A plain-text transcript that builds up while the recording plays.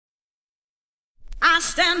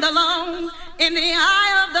stand alone in the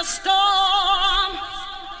eye of the storm.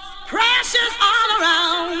 Pressures all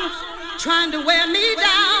around, trying to wear me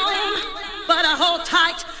down. But I hold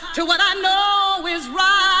tight to what I know is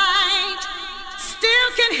right.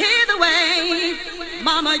 Still can hear the way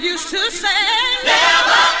Mama used to say,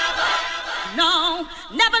 never, no,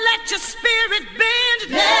 never let your spirit bend.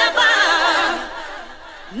 Never,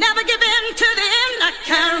 never give in to the end. I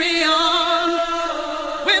carry on.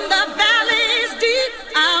 When the valley's deep,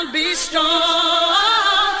 I'll be strong.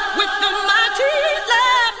 With the mighty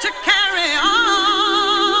love to carry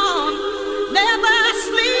on. Never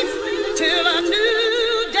sleep till a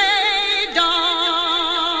new day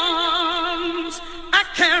dawns. I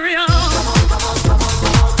carry on.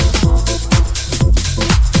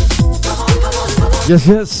 Yes,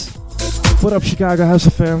 yes. What up, Chicago House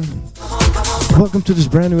FM? Welcome to this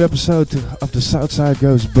brand new episode of the Southside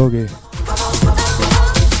Goes Boogie.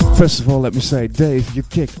 First of all, let me say, Dave, you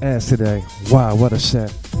kicked ass today. Wow, what a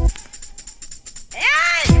set.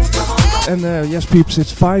 And yes, peeps,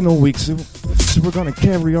 it's final week, so we're gonna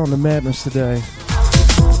carry on the madness today.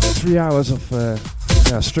 3 hours of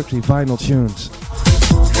strictly vinyl tunes.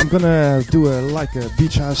 I'm gonna do a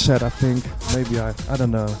beach house set, I think. Maybe I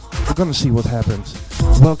don't know. We're gonna see what happens.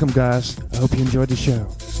 Welcome, guys. I hope you enjoyed the show.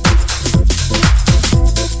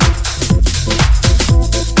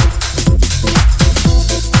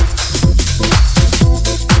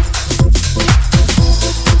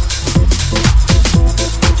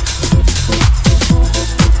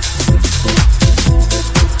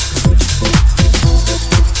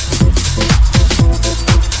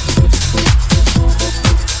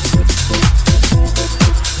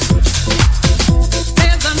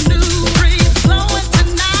 There's a new breeze blowing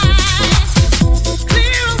tonight.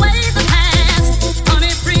 Clear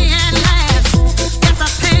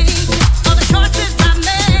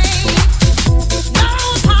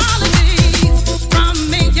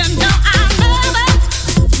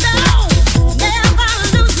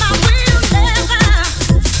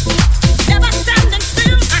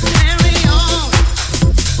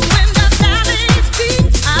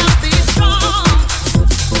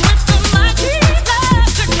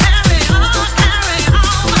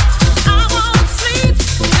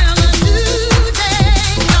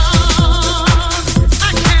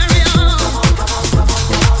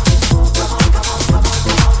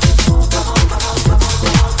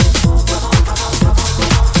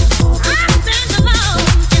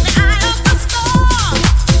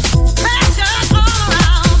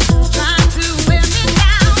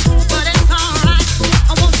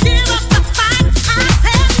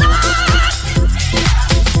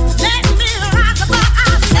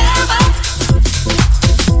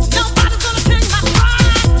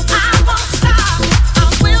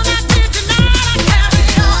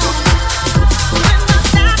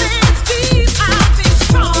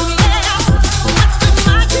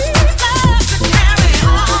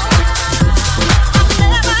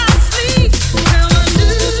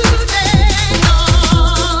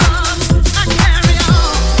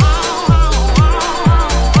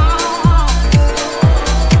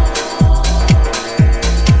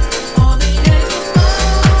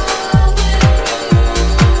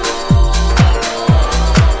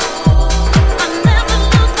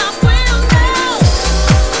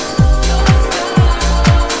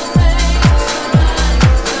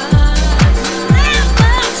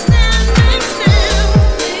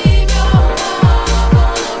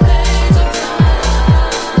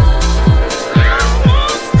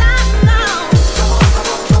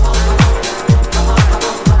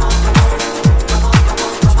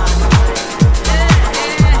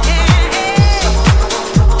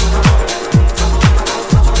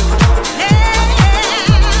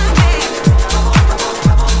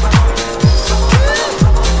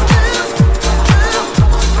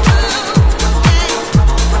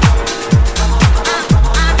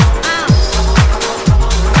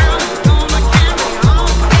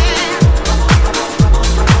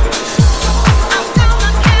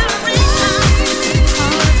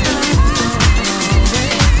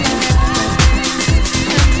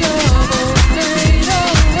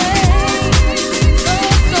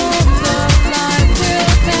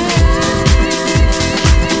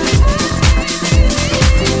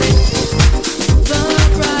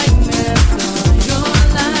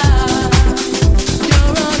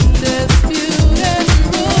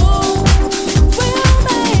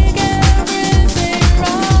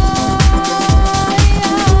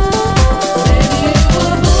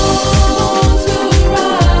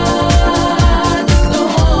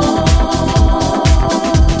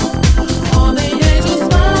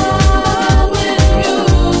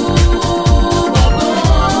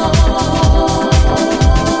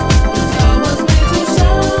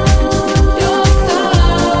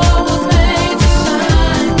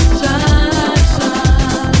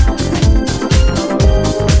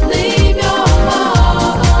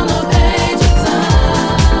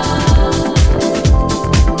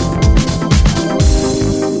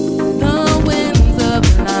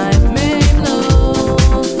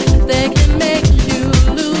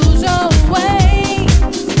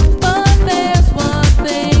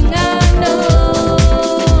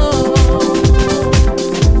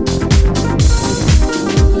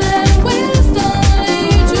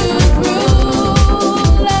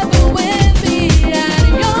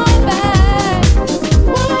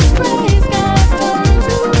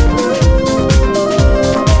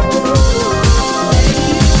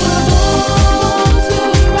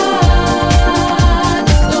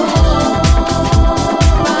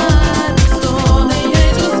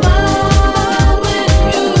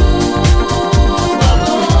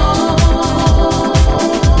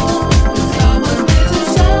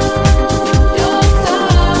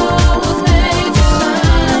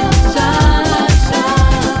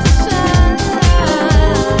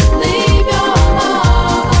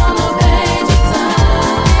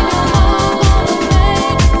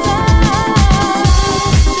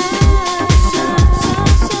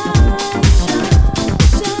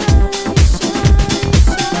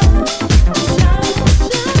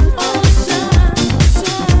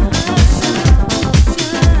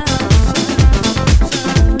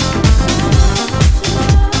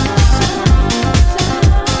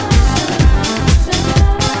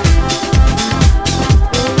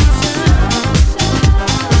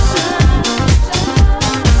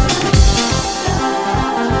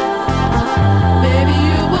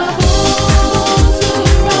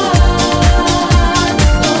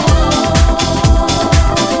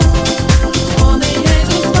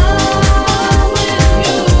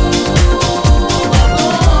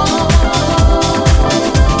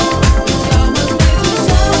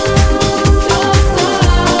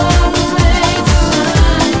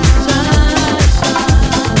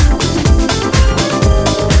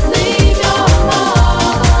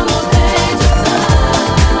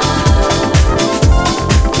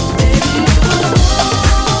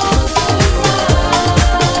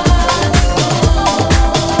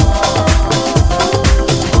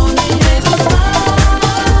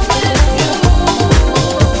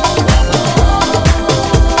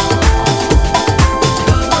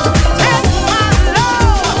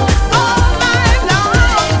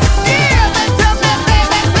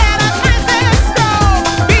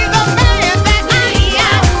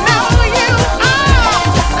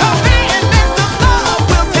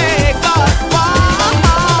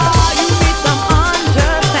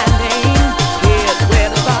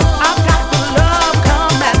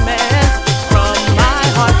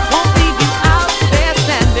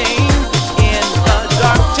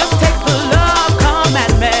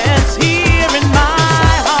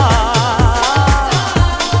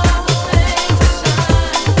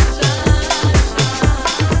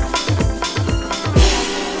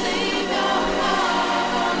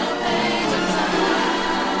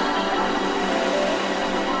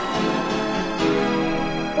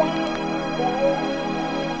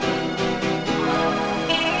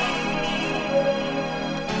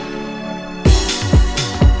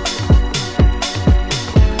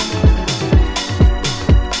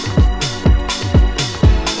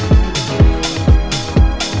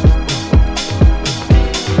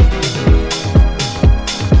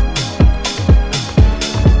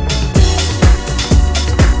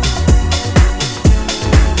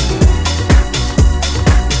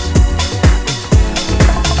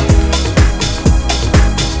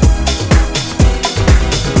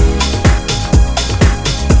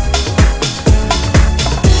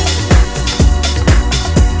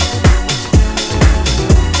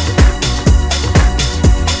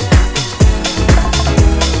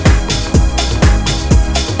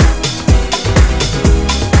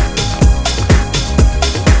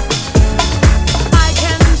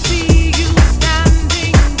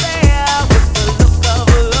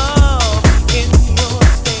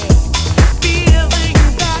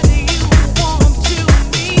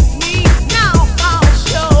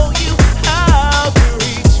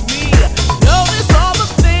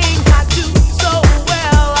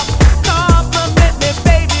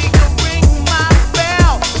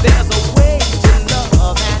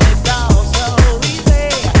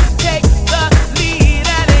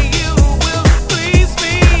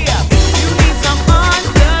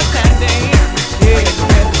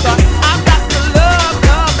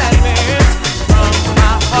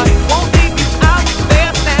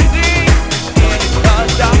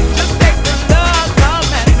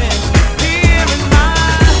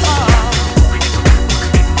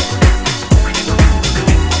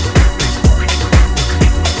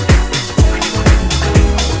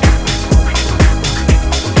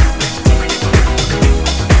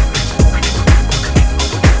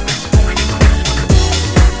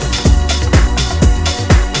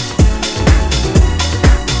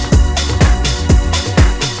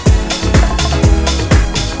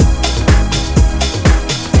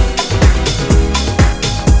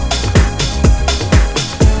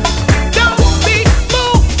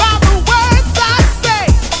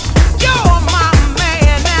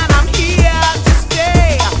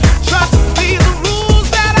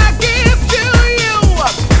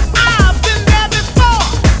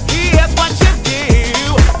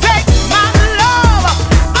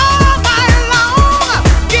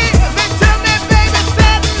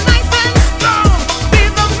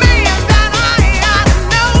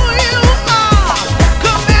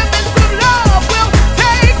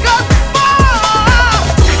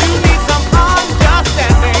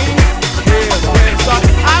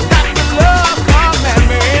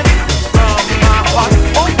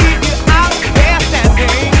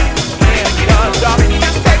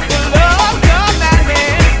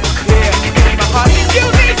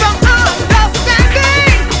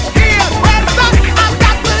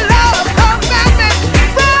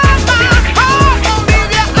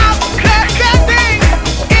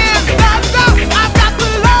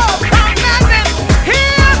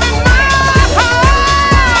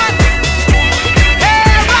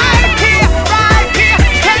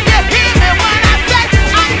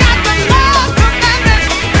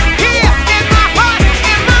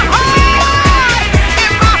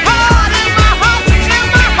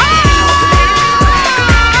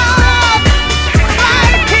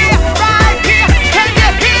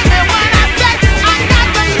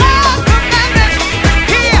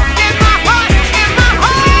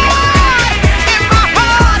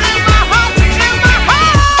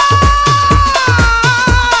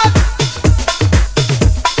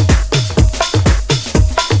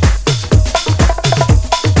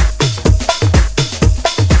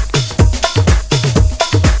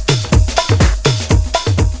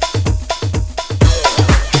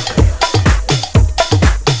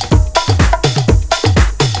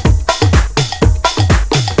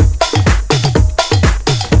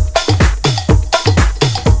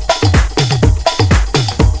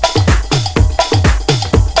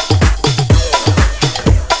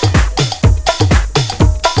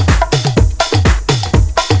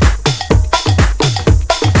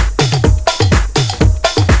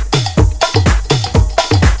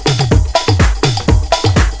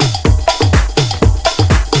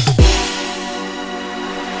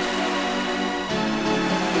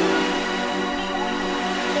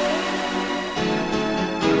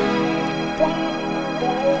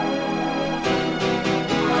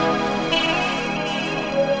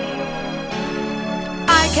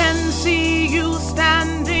see you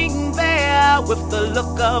standing there with the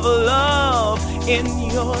look of love in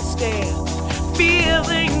your stare,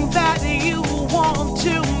 feeling that you want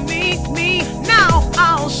to meet me. Now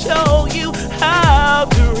I'll show you how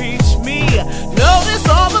to reach me. Notice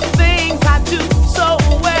all the things I do so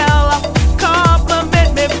well.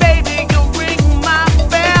 Compliment me, baby, you ring my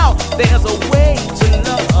bell. There's a way to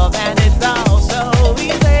love and it's all so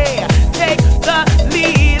easy. Take the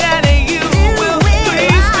lead and you will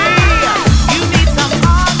please me. You need some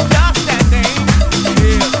understanding.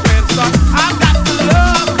 Yeah, when I've got the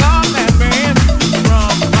love coming, man,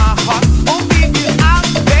 from my heart. Won't leave you out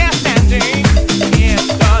there standing in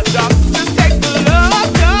the dark. Just take the love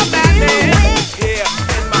coming, yeah,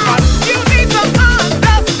 in my heart. You need some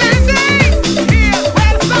understanding. Yeah,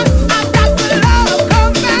 when I've got the love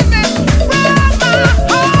coming, man, from my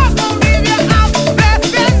heart. Won't leave you out there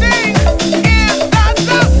standing in the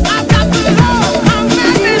dark. I've got the love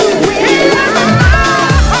coming, in my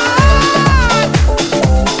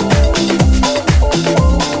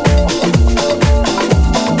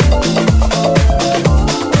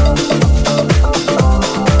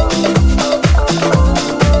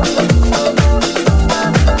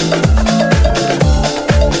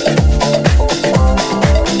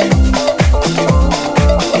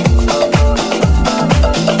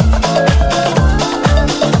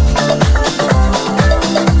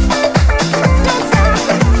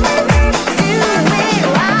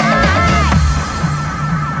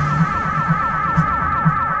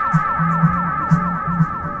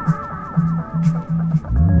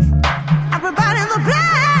everybody in the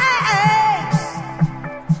place,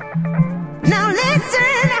 now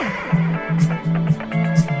listen.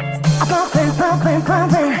 Pumping, pumping,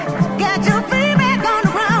 pumping, get your feet back on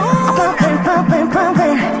the ground. Pumping, pumping,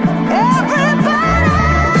 pumping, everybody.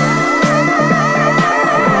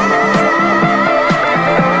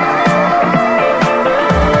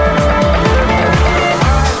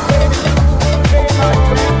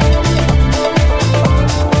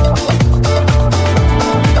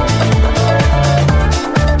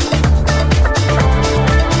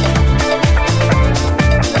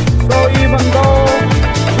 So even though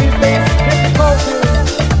we face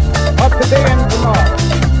difficulties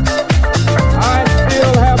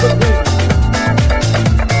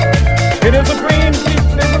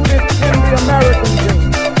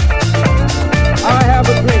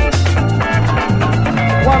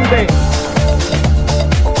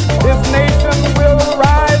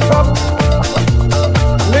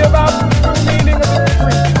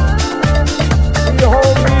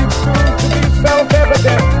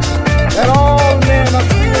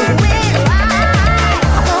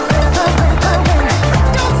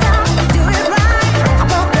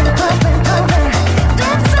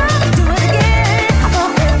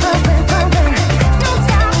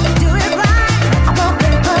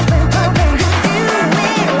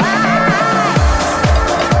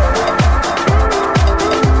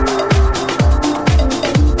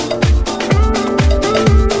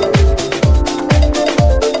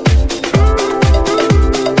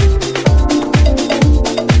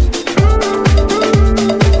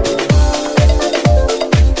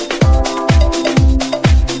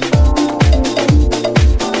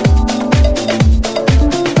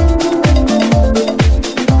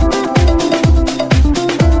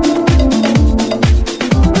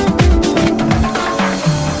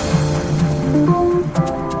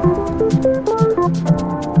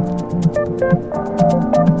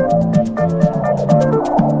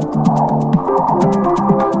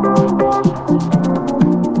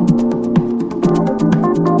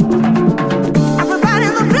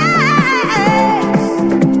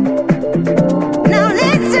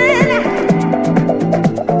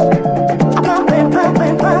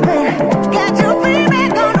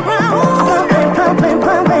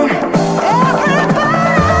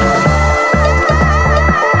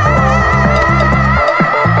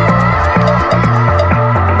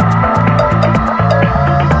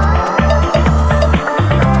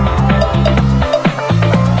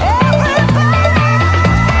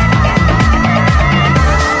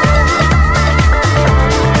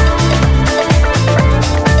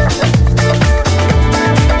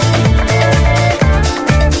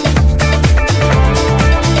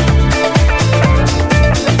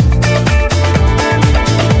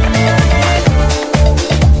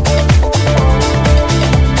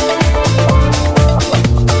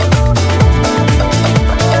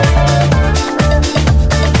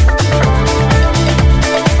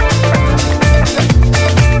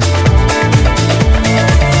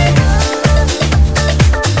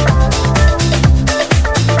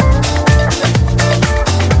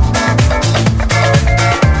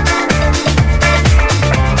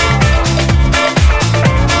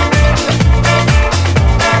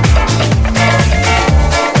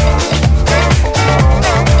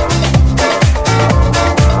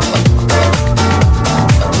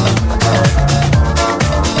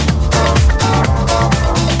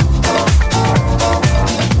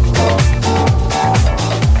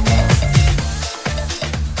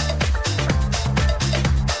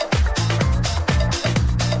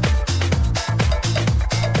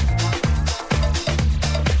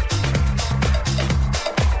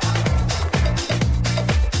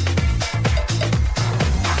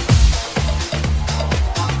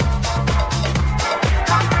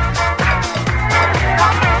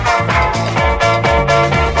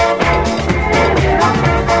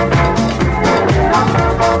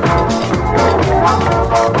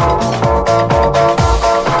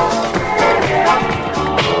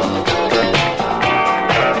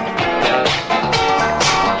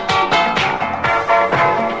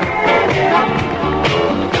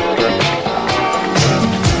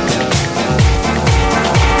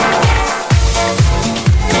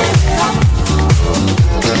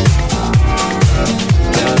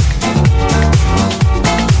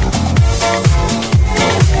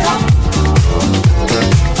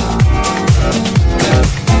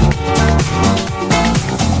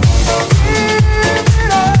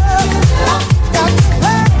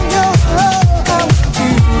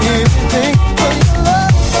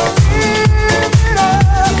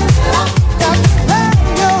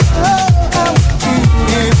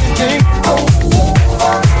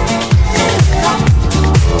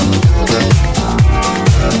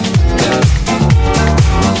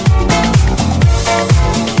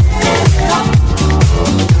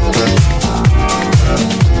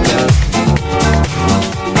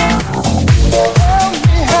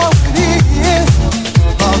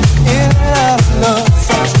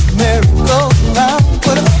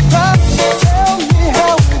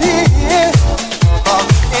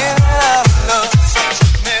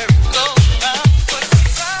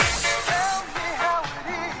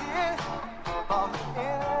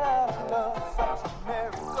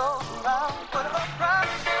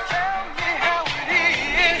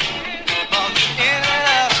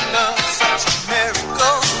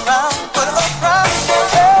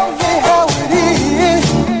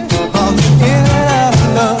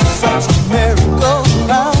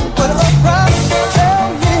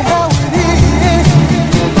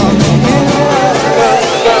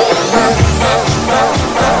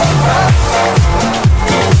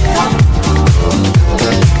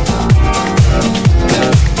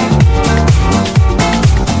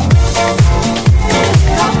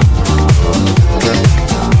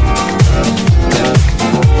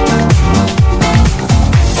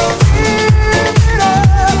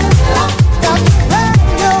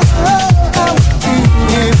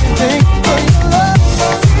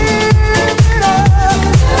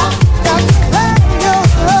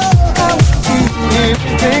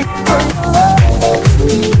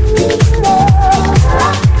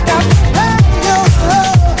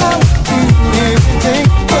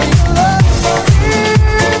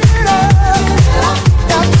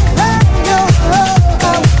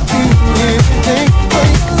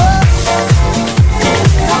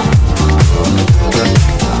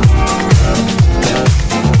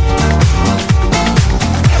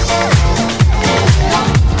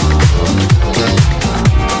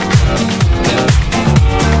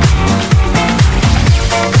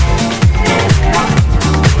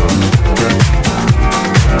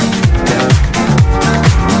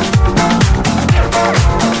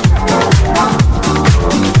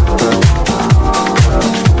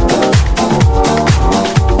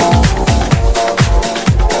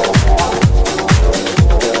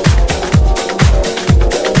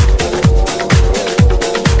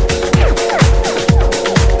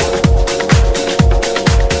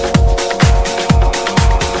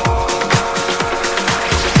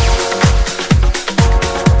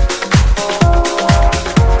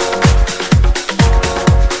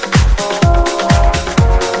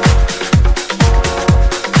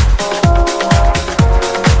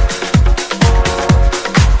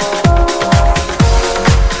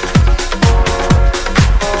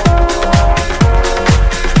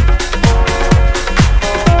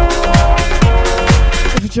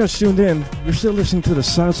just tuned in, you're still listening to the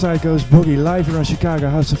Southside Goes Boogie live here on Chicago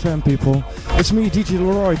House FM, people. It's me, DJ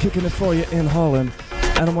Leroy, kicking it for you in Holland.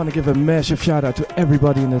 And I want to give a massive shout out to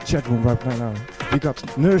everybody in the chat room right now. We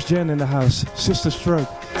got Nurse Jen in the house, Sister Stroke,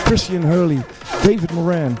 Christian Hurley, David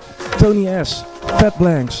Moran, Tony S, Fat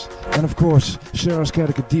Blanks, and of course, Cheryl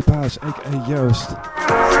Skerke Deep House, aka Joost.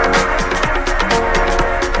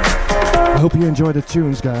 I hope you enjoy the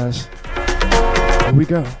tunes, guys. Here we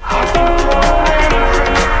go.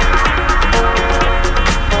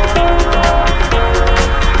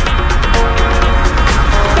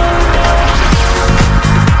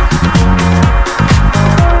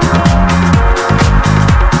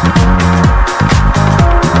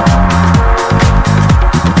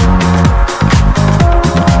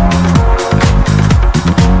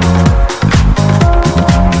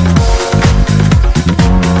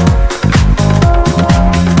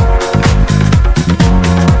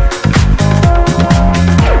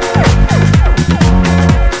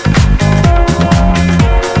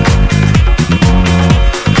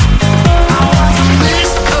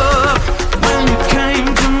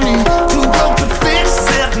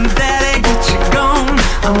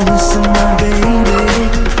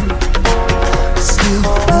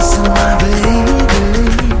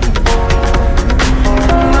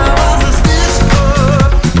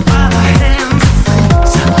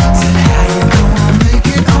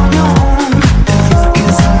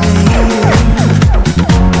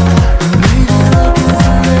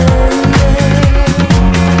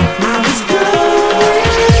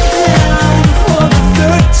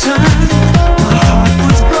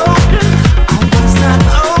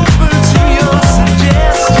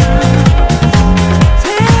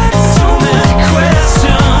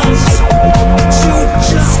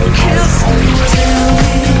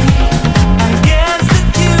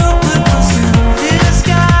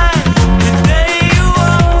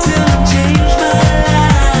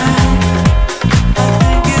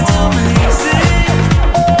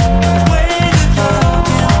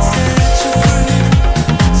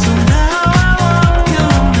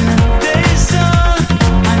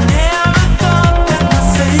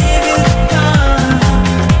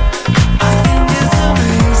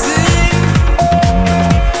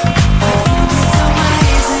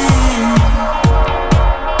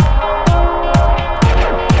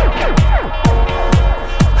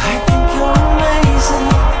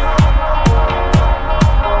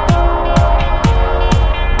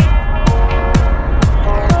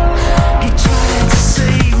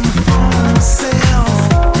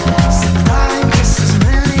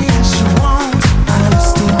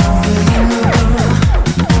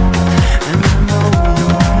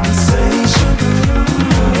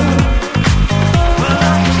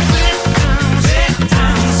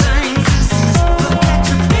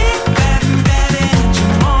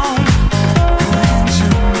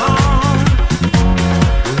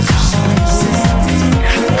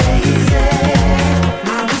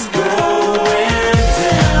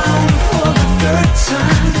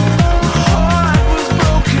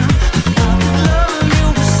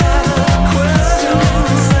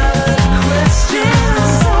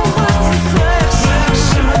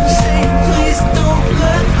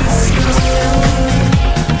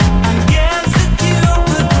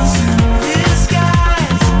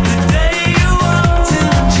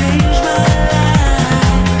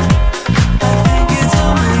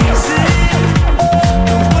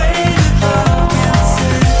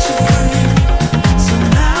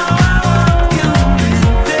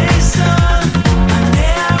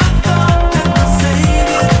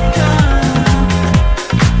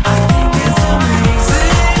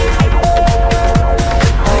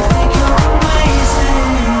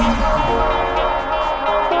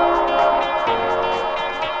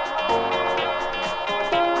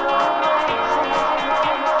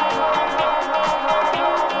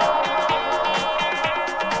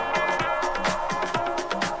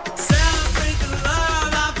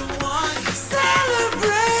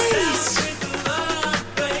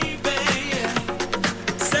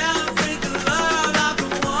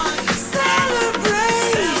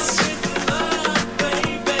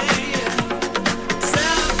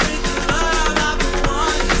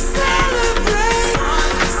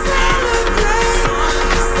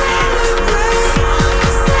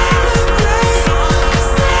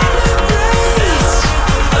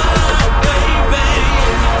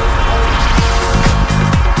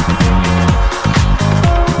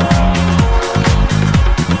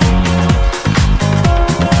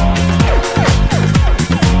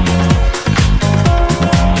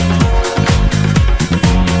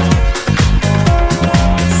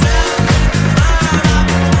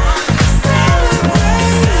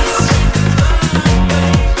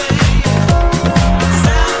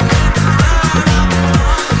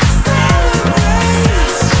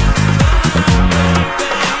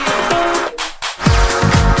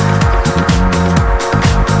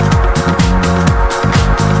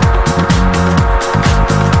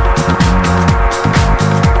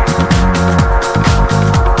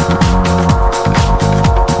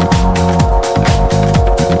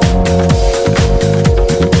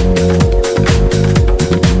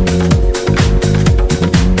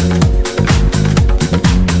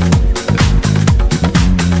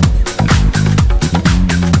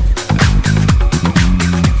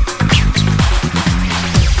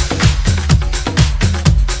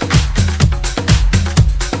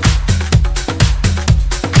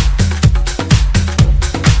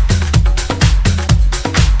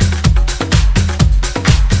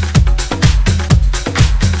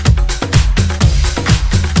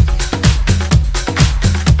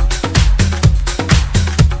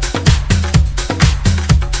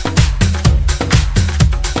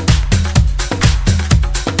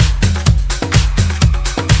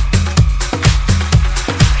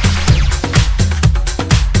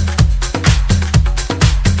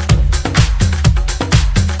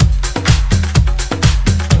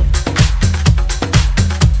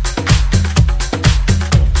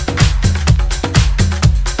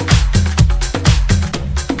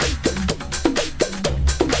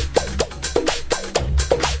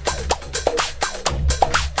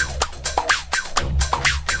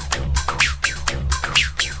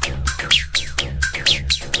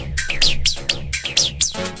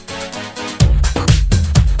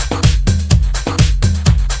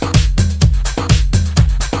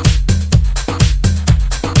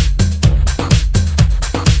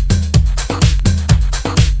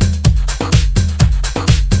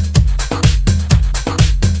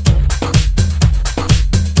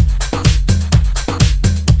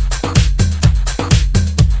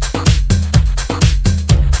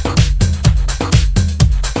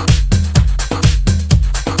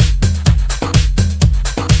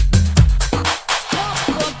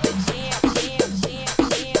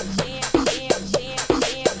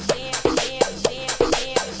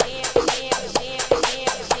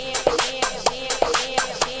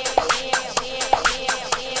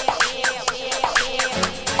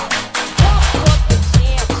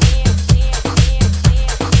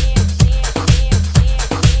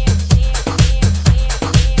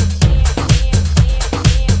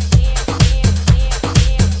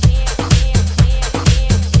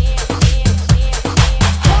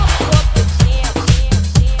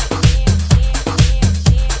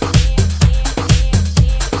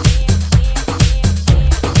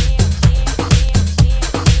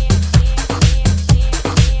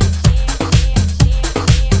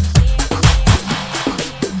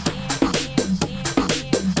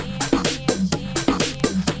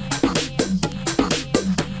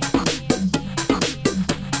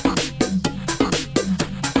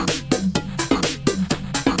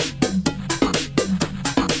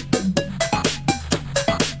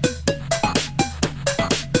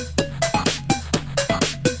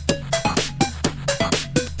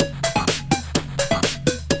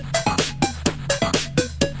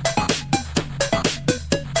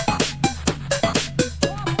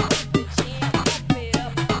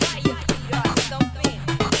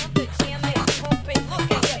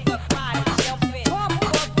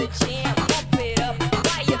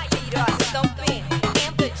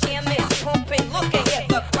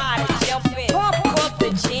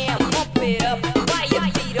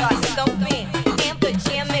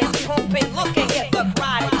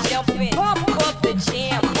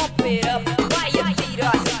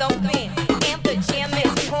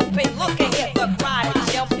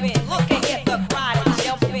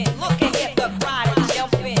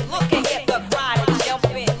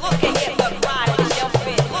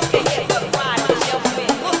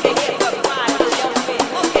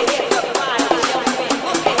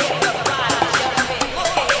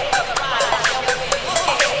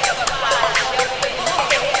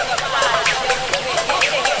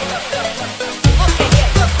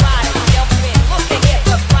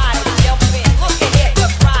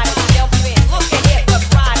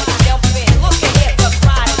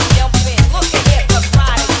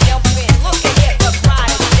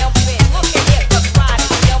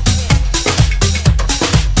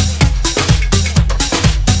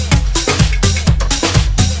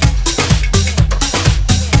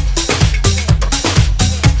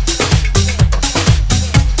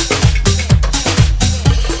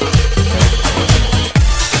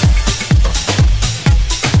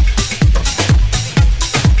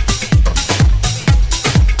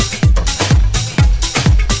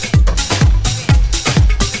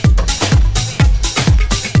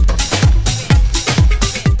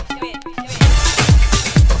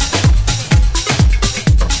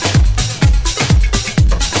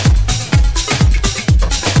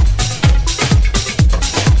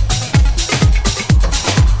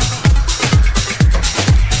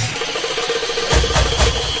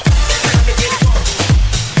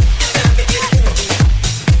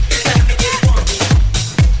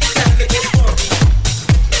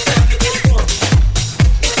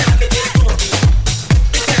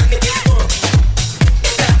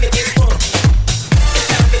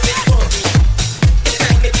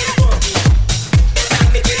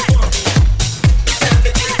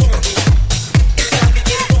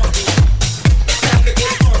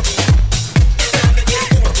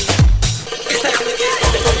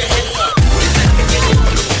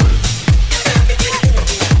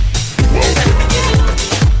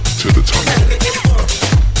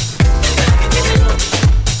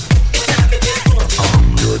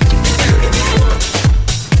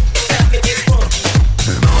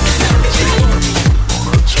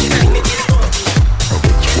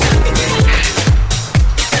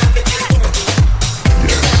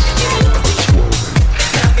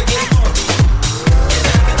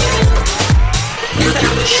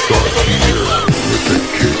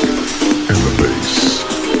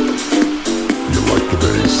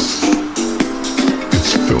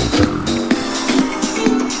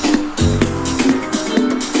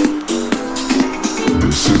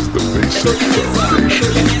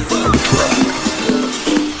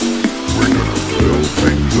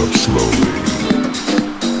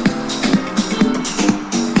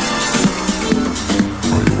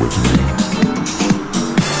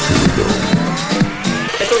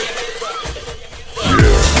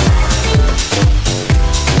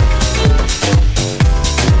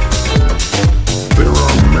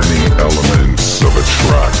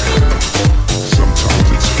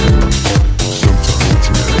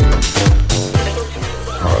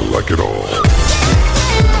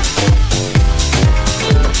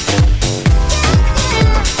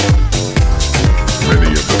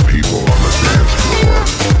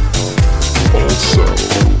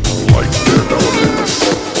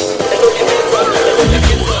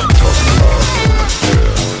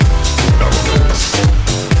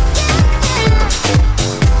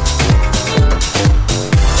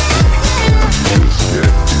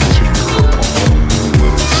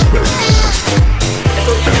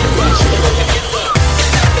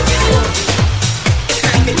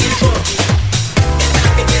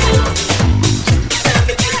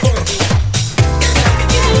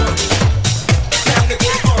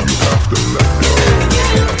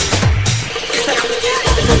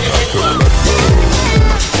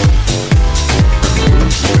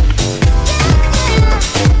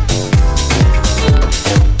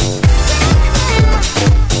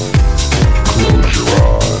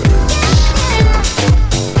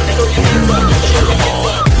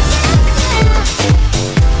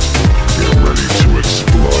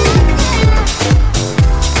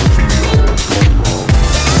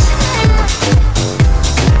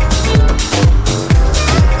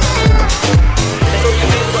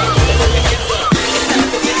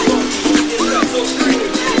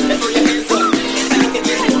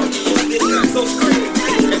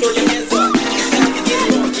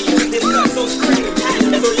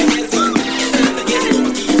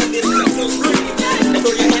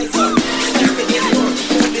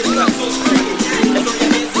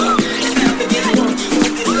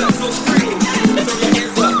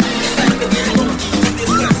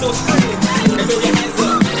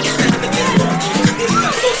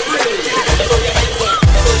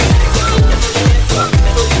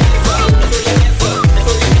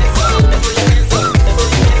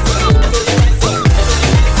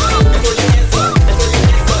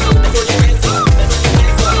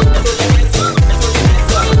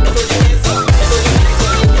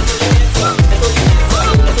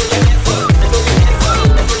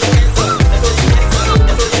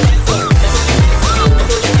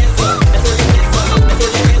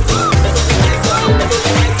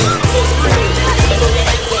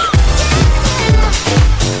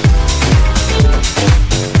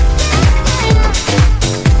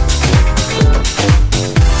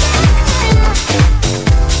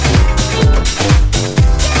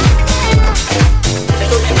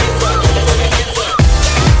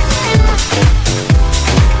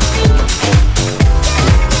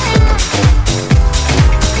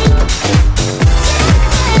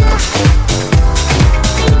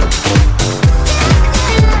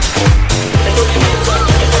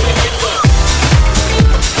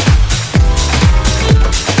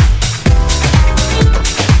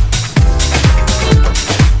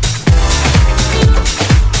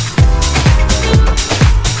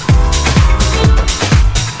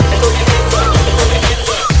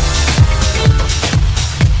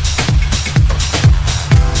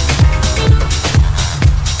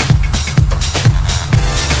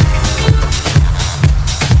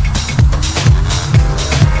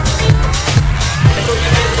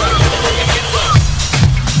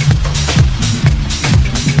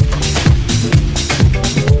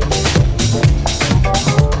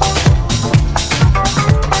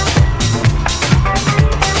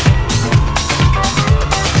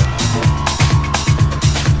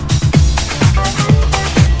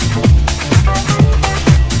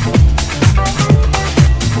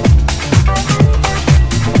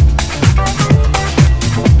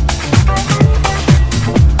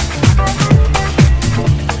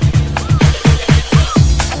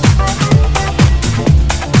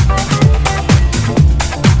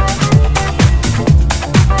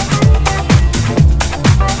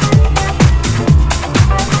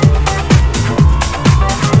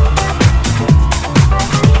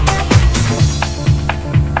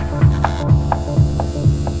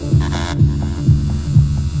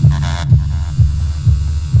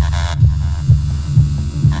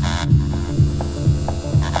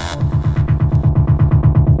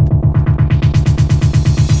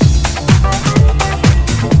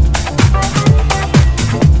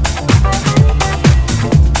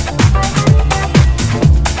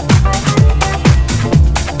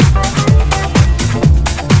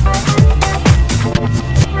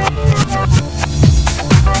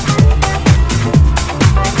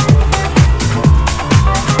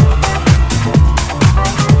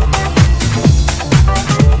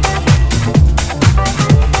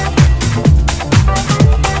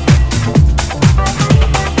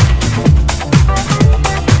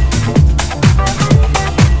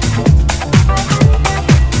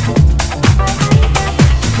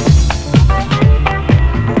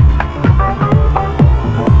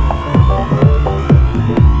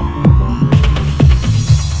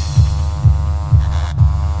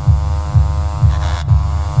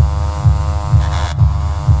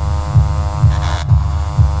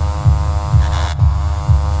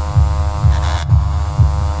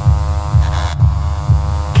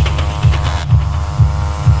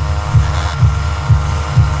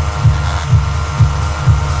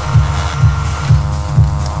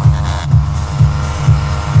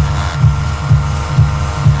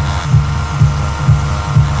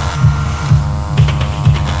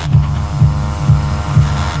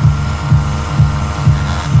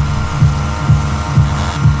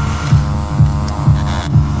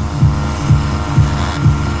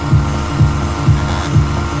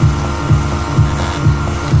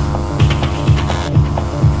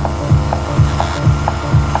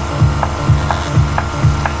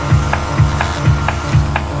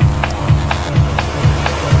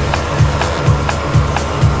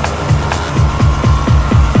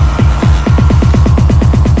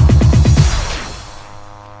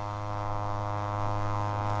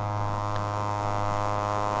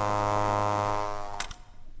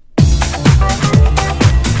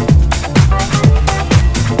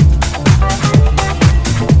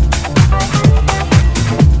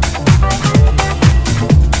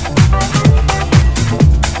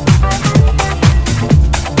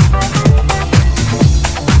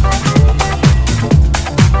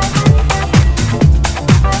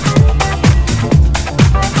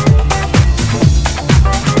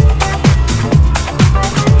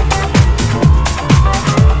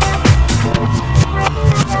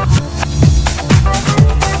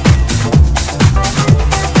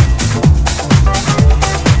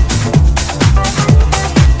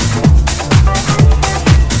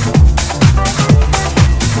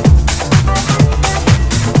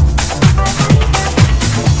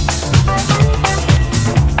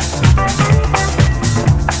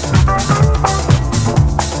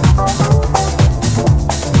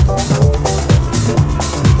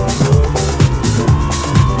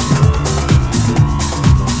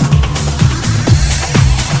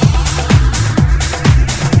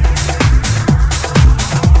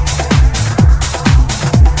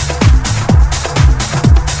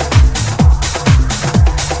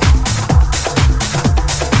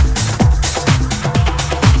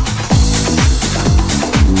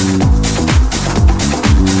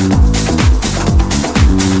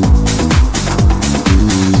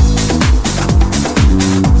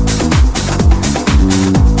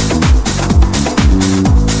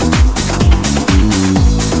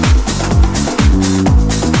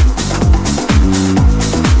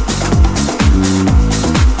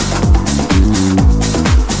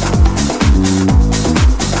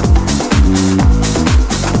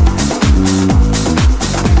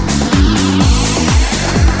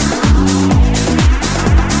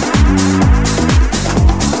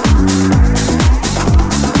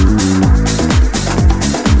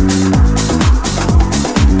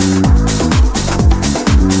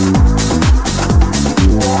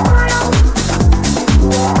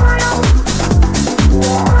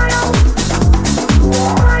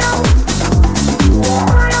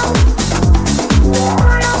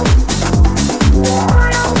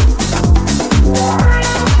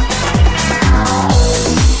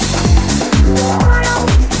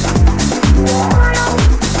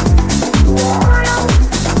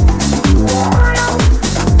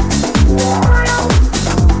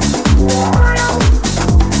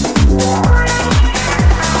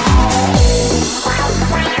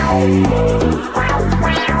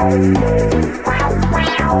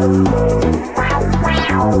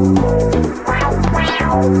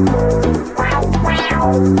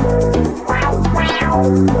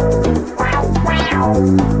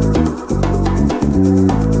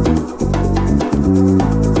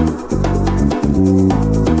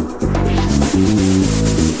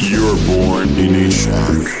 You're born in a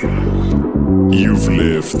shack. You've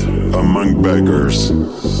lived among beggars.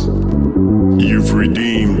 You've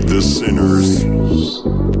redeemed the sinners.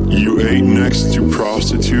 You ate next to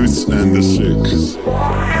prostitutes and the sick.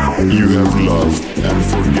 You have loved and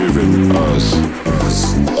forgiven us.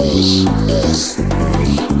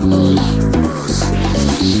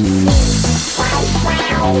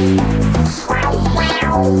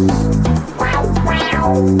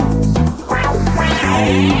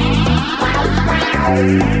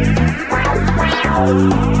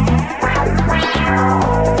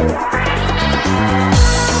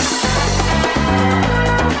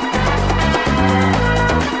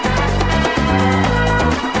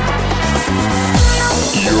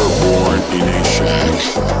 You're born in a shack.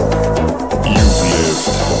 You've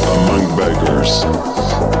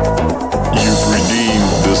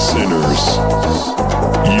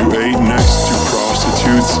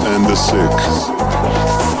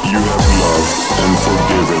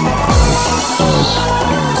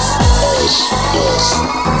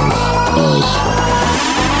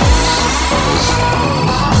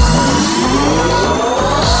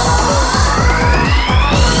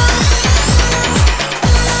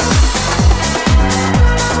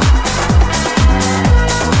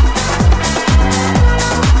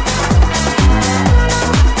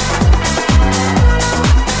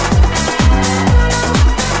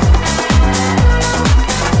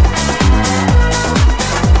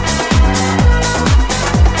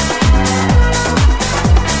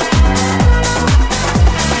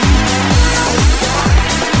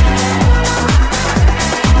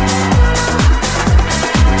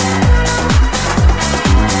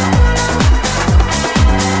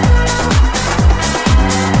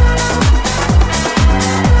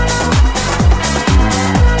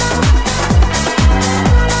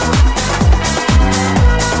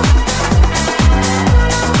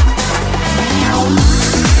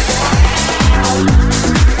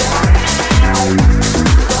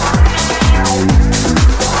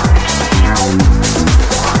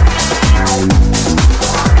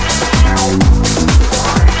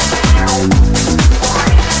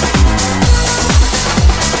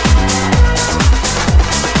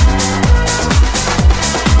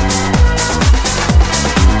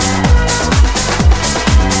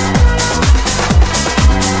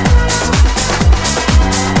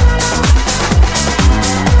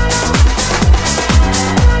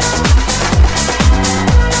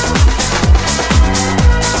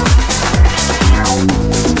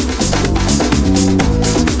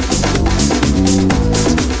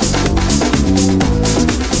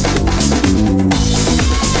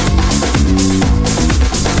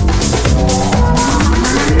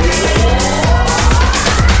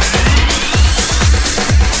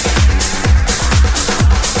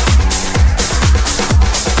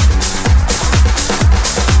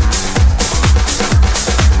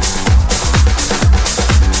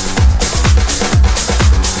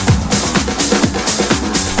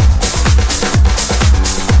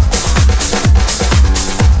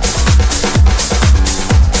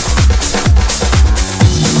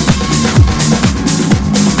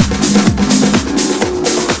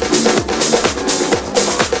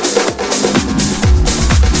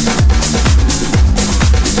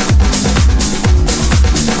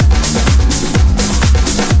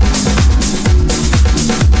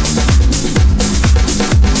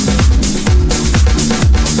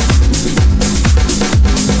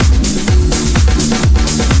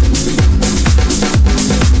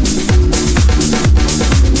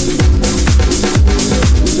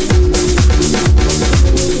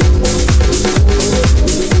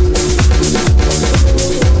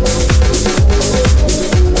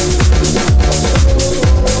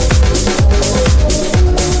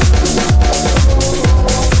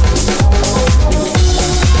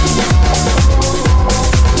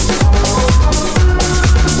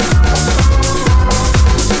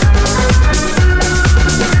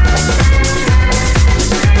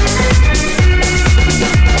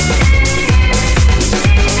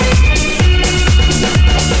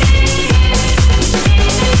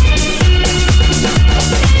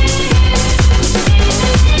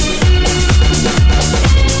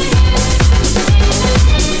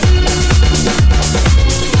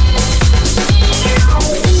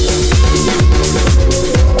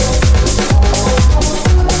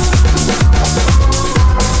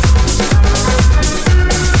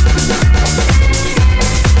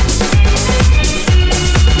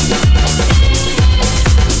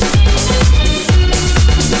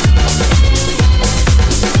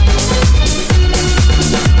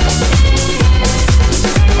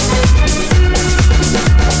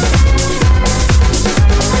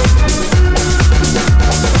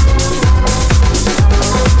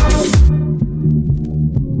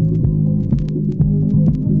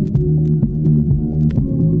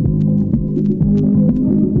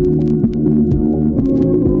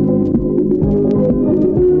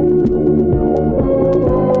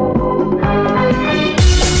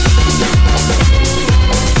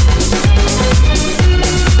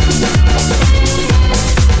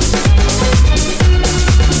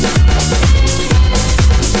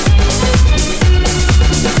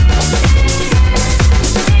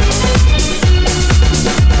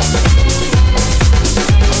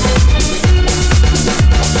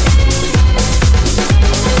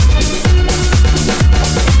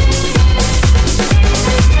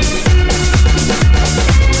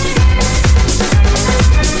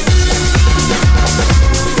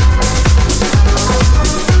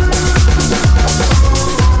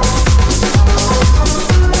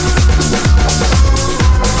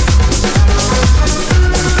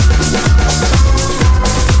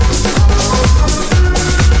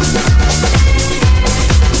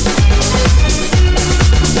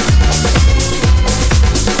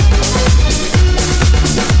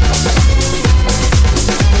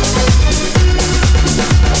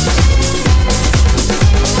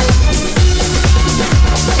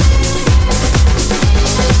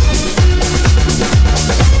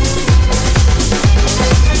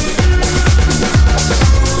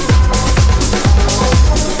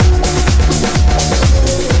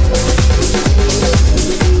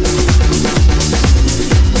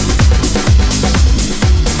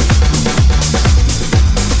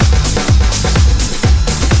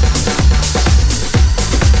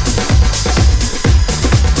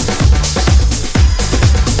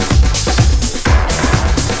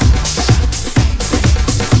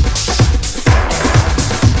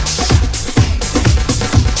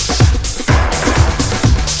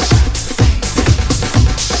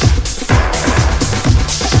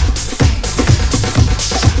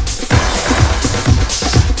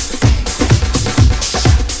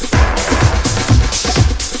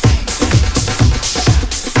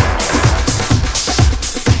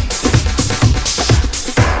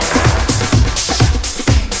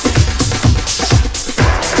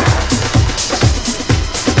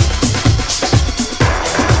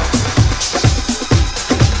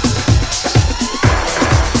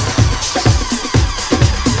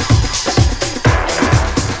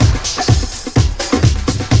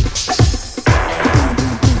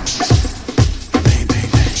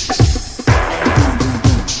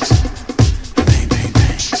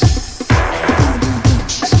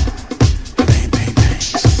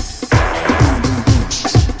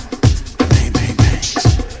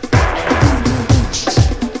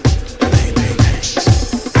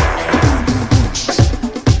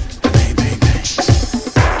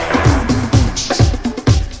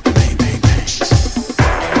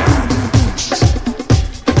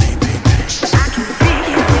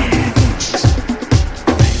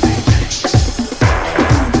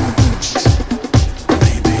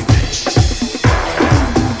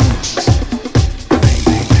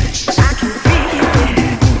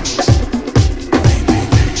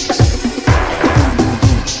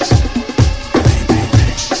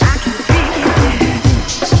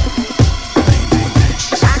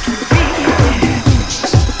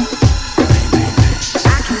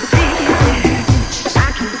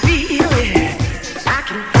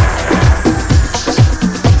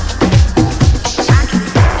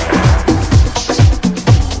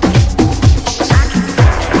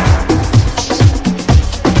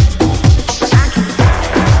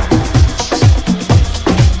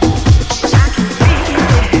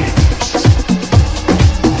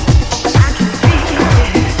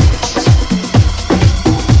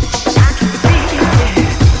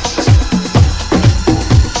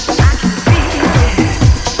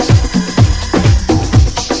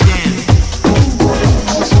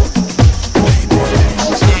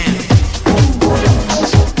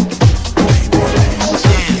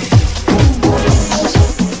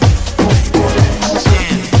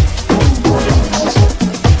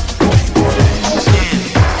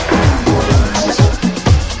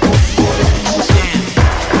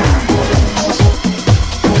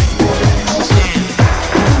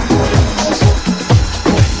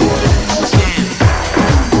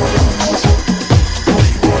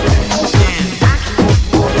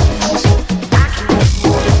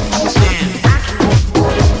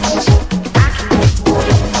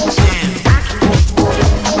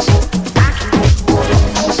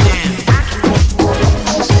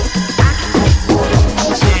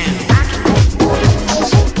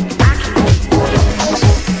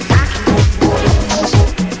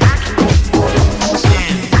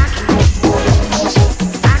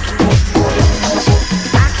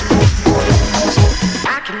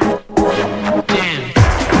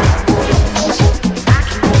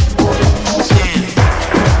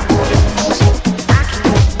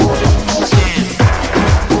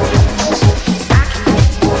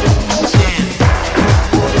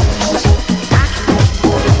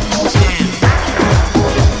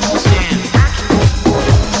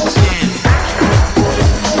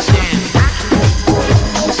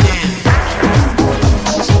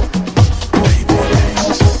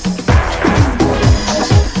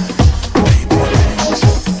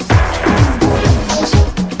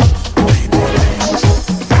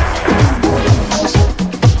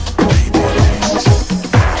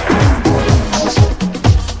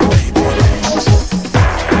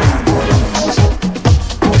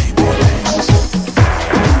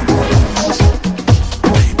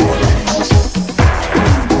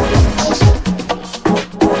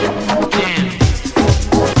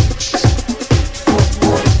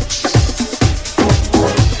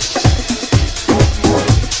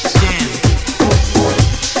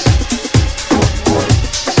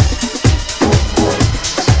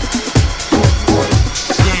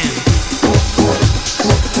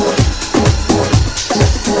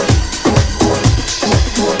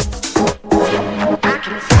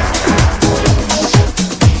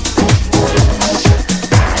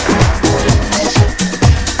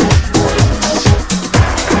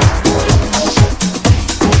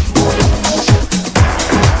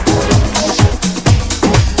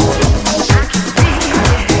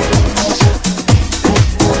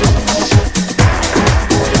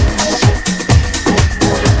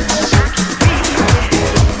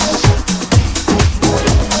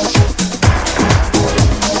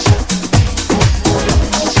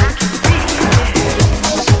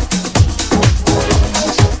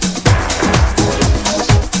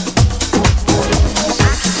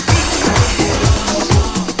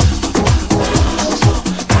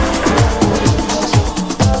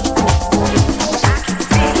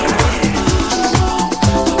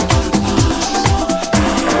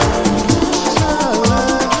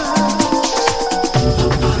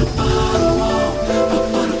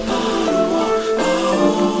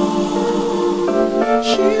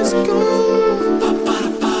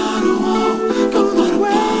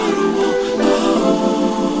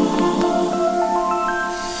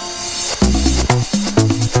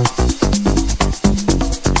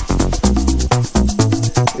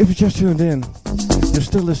just tuned in, you're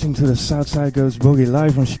still listening to the Southside Goes Boogie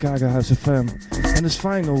live on Chicago House FM. And it's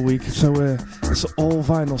final week, so it's all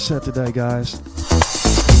vinyl set today, guys.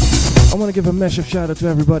 I want to give a massive shout out to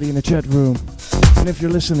everybody in the chat room. And if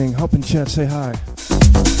you're listening, hop in chat, say hi.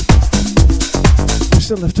 We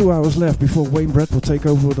still have 2 hours left before Wayne Brett will take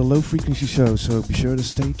over with a low frequency show, so be sure to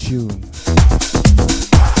stay tuned.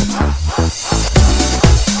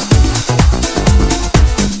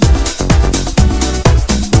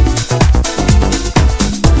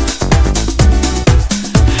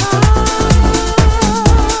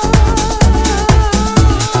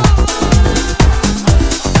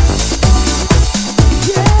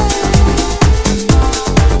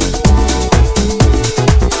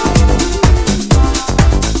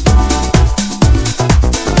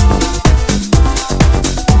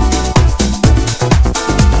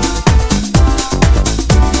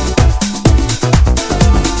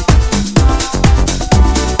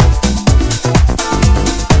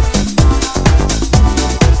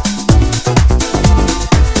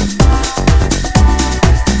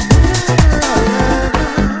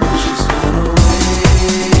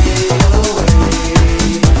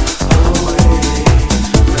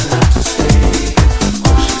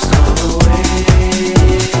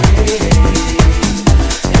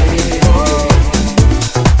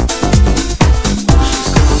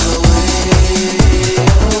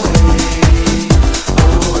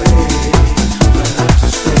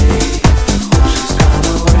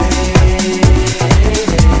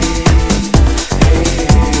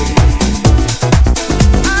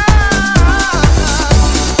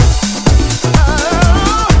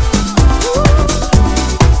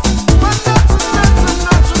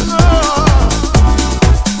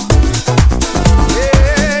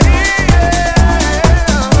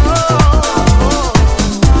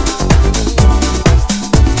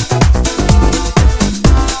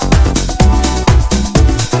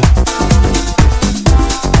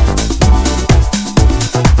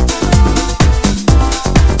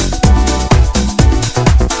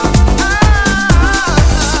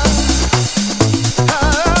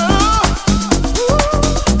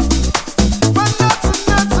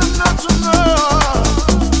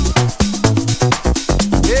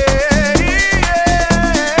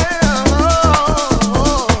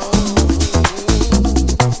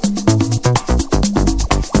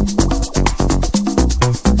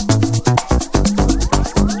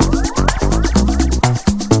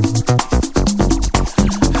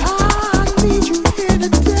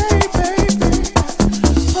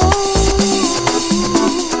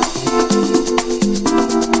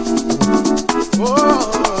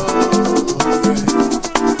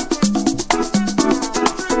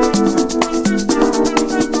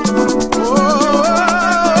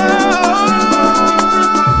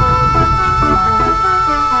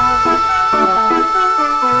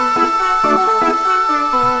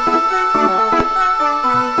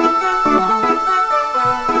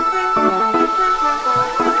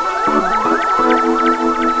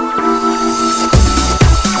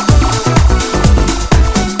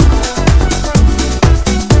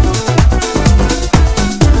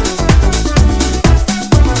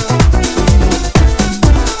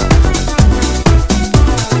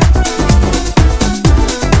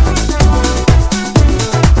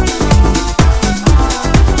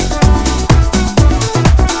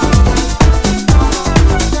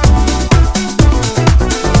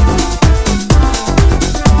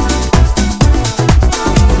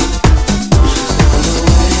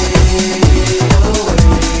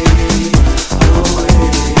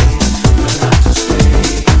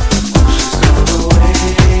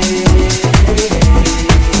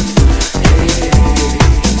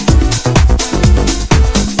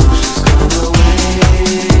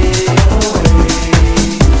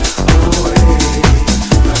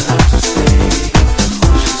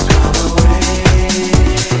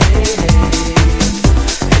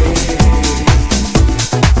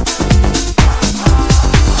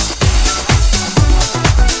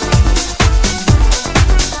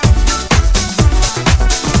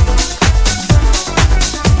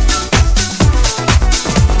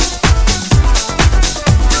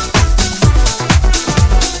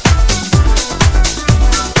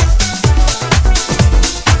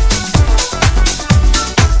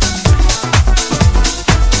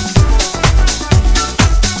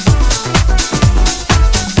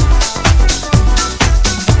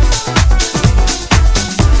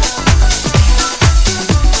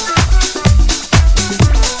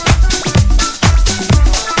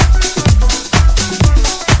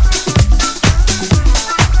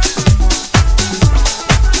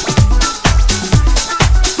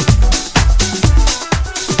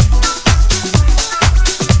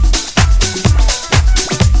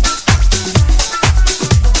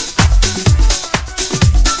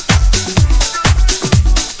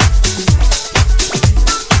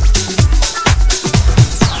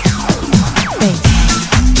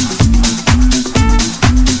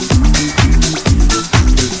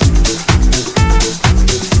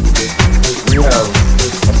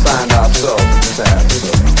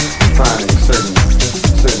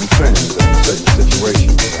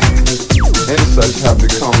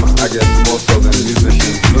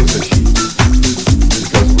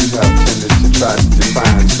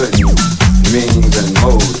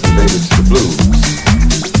 modes related to the blues.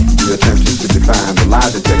 We attempted to define the lie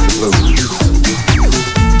detector blues.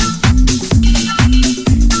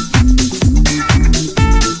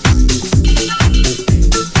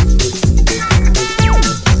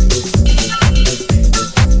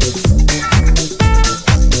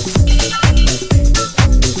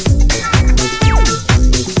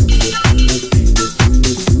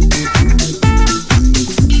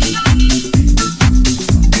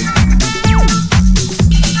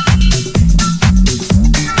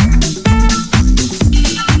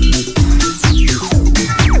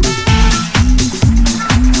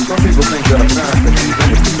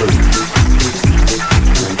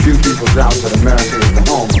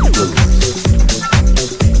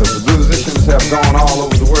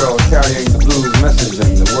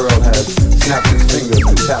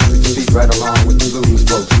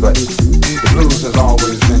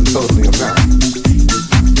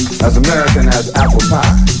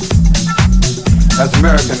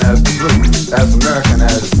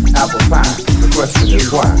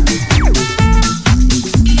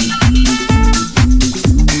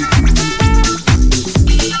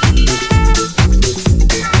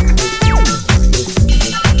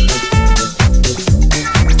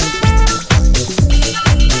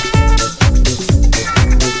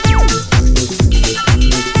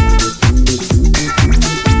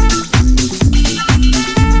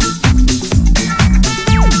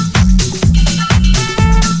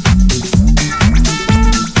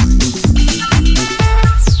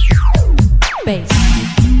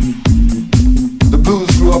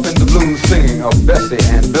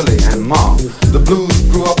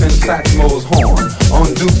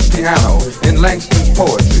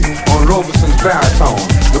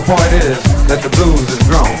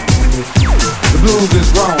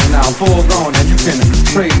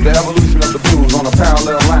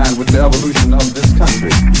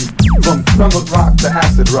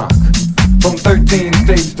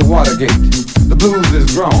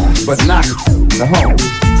 But not the home.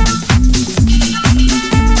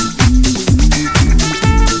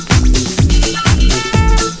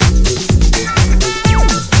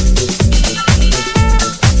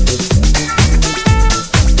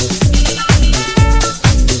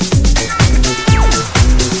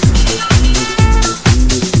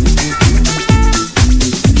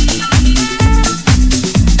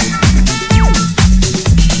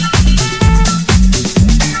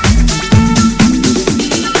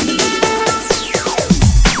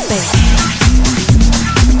 Bass.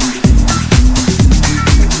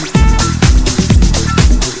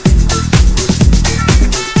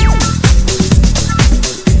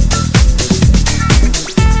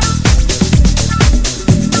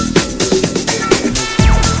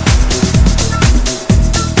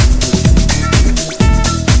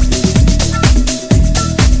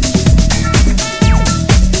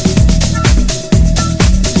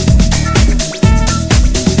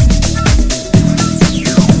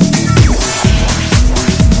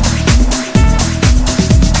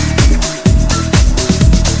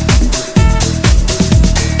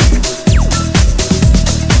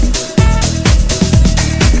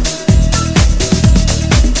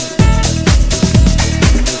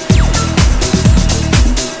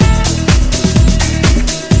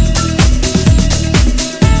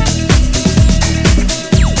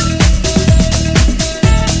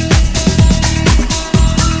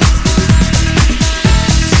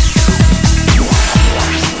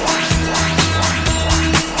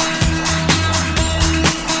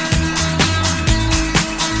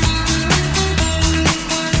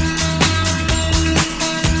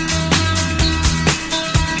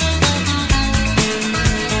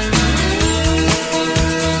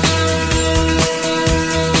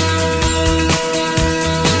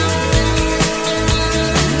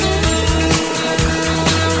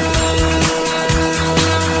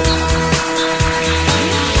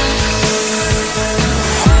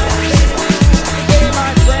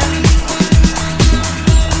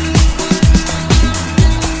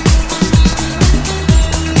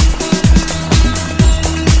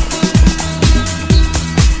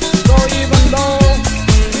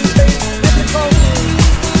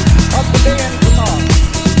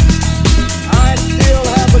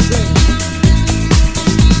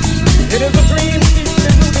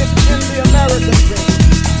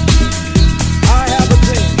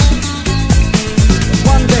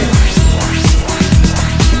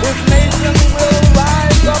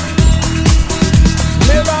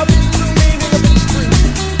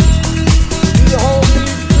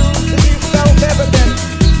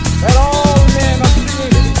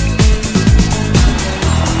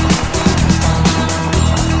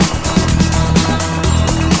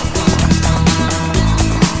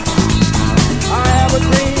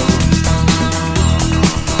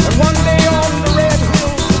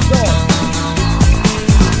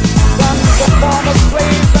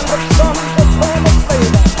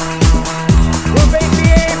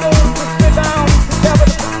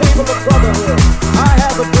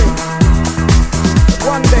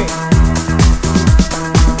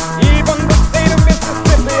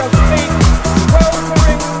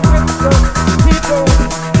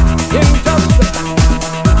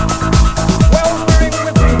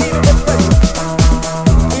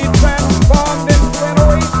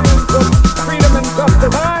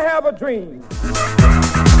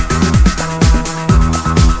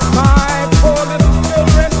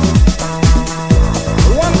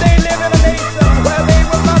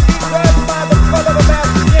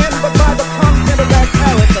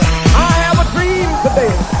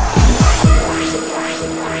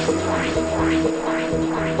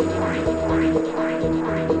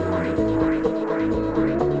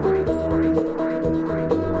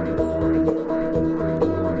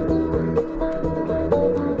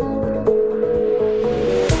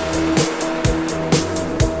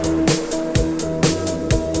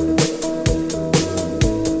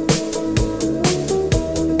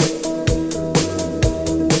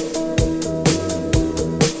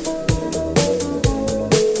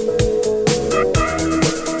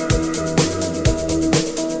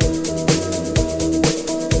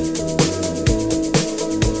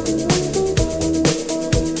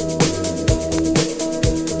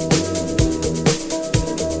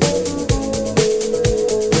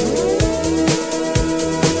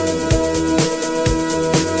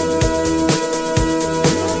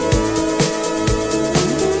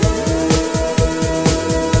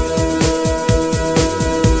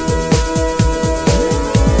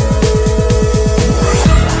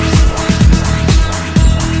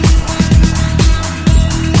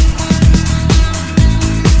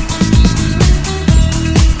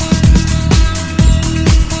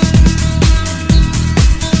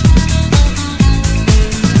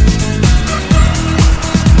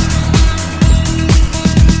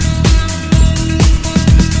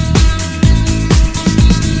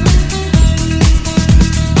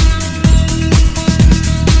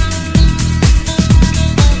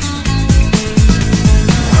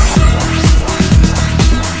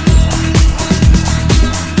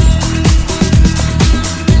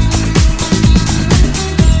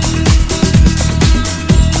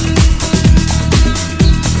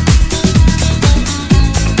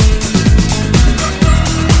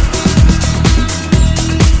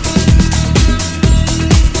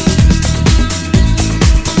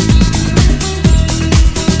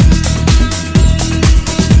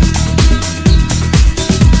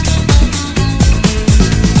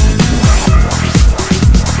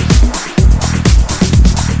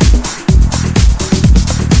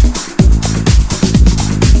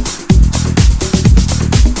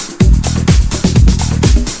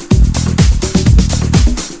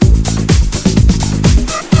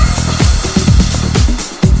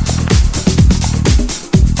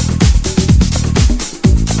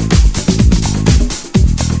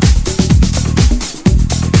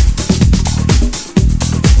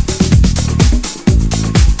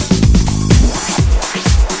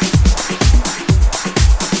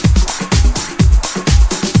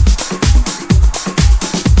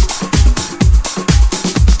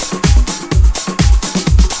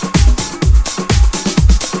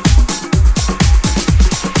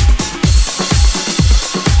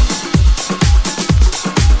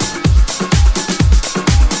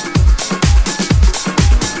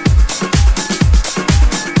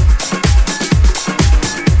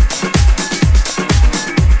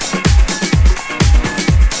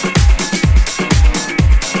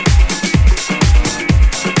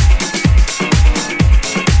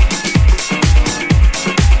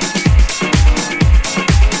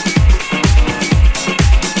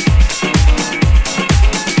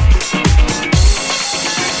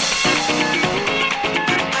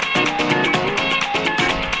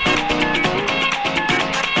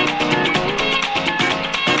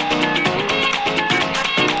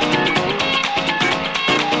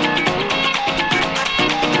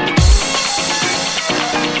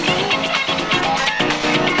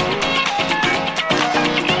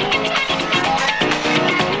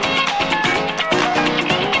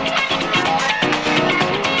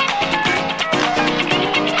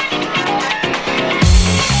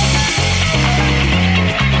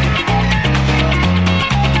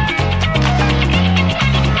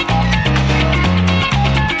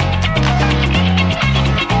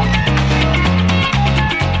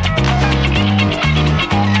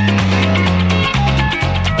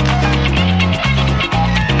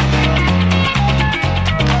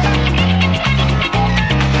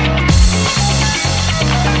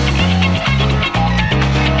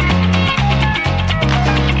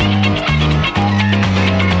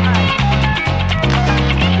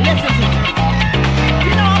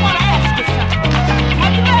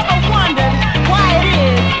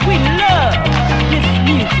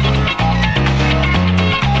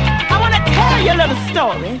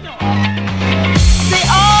 Say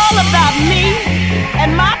all about me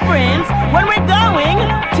and my friends when we're going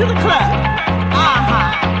to the club.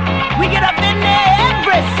 We get up in there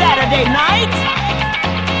every Saturday night,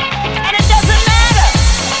 and it doesn't matter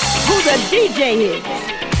who the DJ is.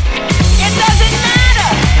 It doesn't matter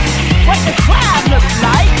what the crowd looks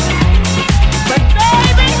like. But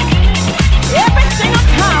baby, every single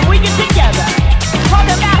time we get together, talk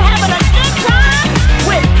about having a good time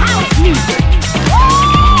with house music. Woo!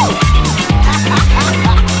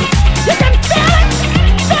 You can feel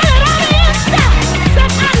it on the inside. So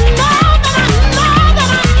I know that I know that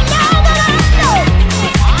I know that I know.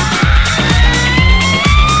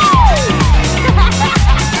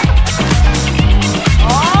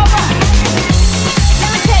 All right. Let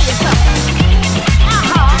me tell you something.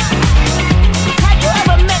 Have you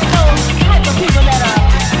ever met those type of people that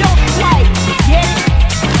don't quite get it?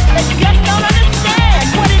 They just don't understand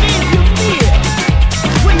what it is you feel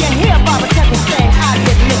when you hear Barbara Tucker saying, I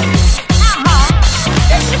get licked.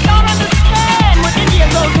 They just don't understand when India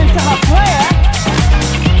goes into her prayer,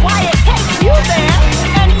 why it takes you there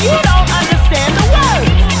and you don't understand the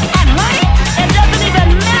words. And honey, it doesn't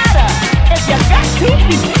even matter if you got 2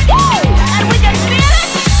 feet. Woo! And we can feel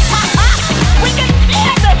it. We can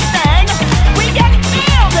feel this thing. We can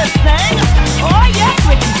feel this thing. Oh yes,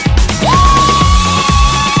 we can.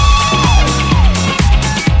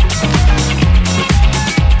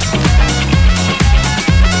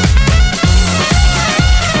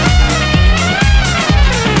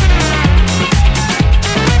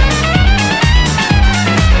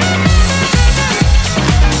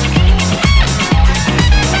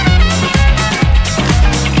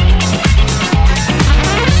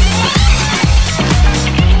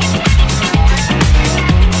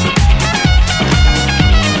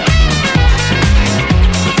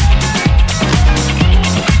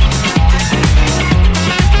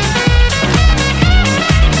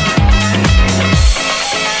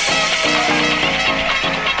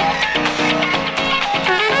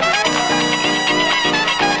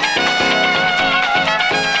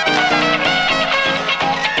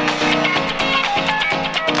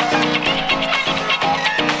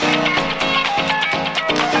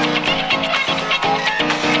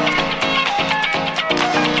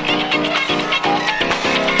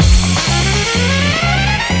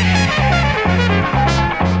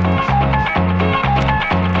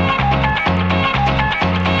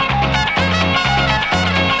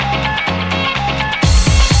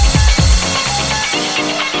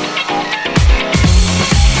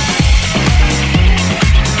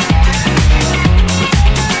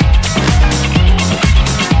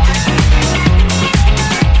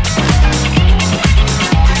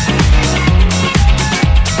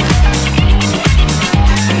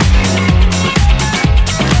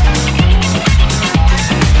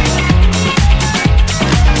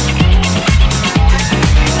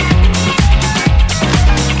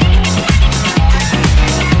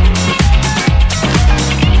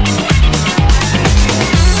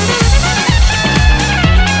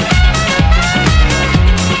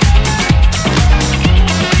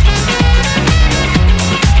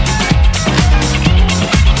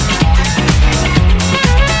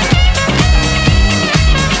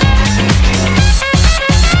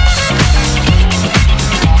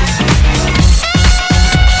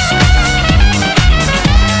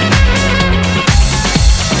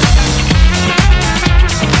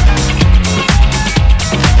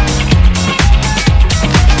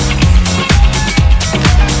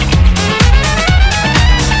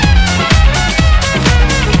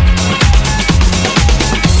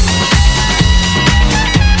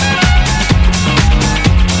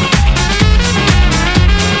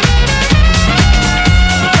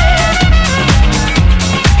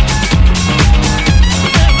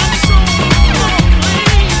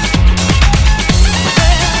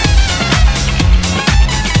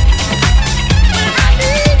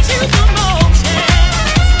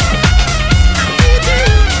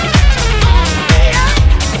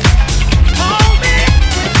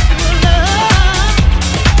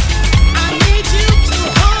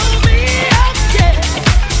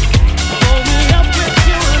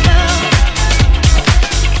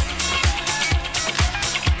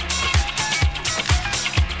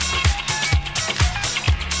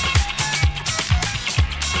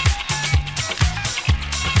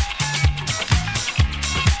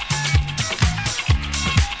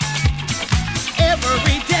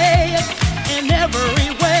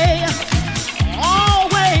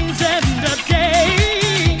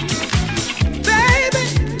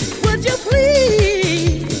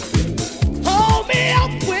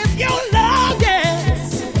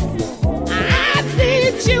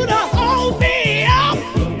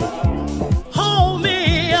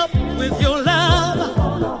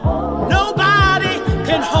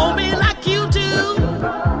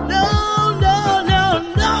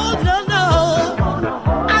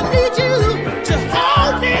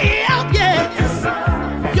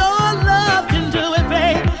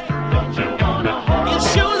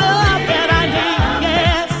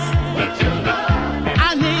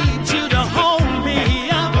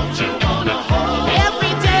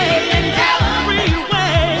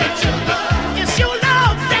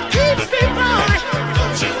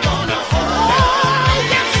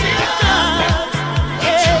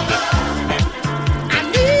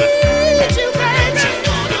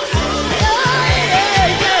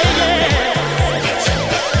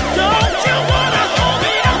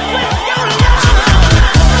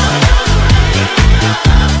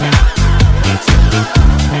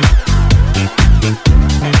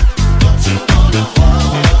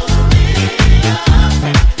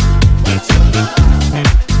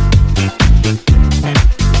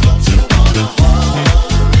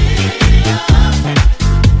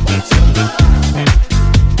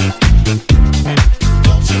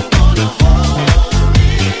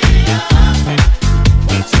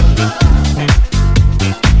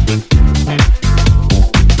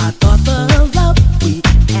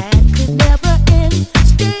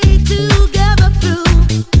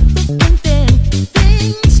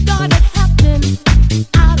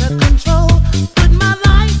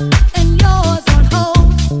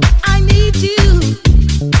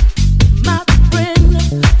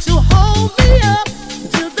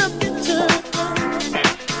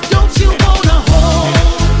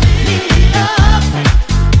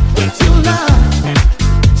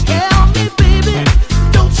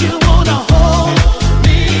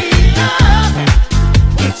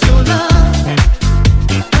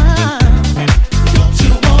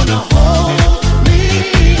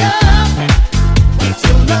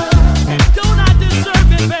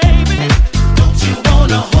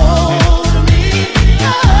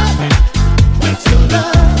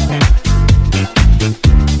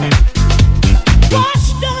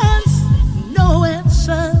 questions, no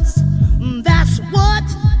answers. That's what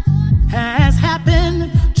has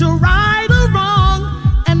happened. To right or wrong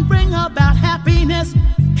and bring about happiness,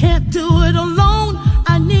 can't do it alone.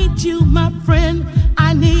 I need you, my friend.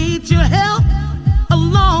 I need your help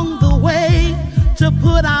along the way to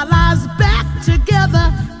put our lives back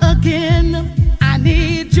together again. I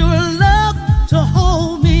need your love to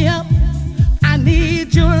hold me up. I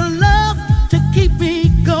need your love to keep me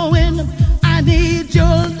going. I need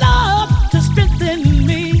your love to strengthen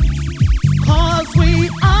me, 'cause we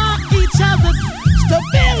are each other's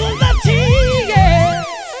stability, yeah.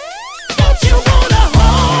 Don't you wanna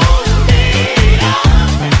hold me up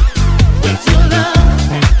with your love?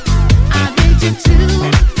 I need you to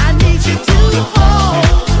hold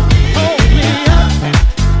me up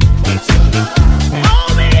with your love.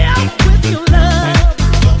 Hold me up with your love.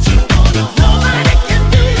 Don't you wanna nobody can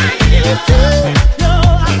do like you do. No,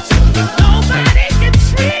 nobody can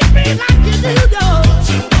treat me like you do. No, don't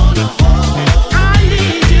you wanna hold? I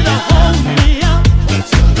need you to hold me up with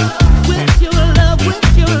your love, with your love, with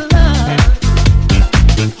your love.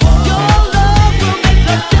 Your love will make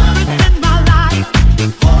a difference in my life.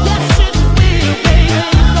 Yes, it will, baby.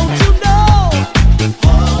 Don't you know?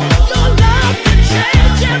 Your love can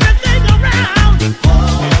change everything around.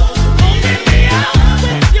 Holding me up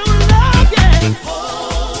with your love, yeah.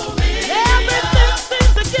 Everything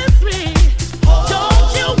seems against me. Don't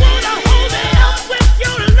you wanna hold me up with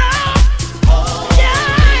your love? Yeah.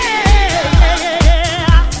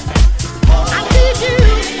 I need you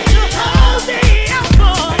to hold me up,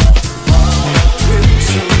 boy.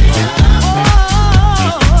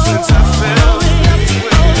 Since I fell Hold me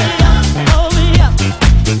up, hold me up.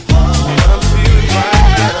 I'm feeling right.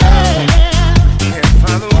 Can't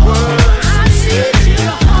find the words I need you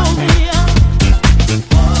to hold me up.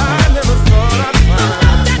 I never thought I'd The find.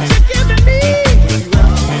 love that you're giving me is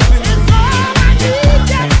all I need,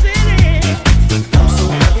 yes it is. I'm so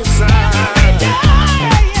happy inside. Yeah.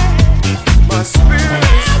 My spirit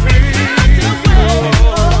is free.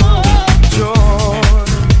 Joy,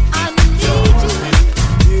 I need you.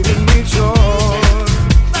 giving me joy.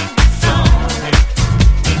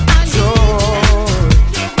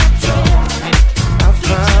 I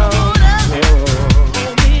found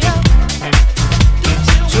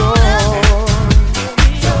joy.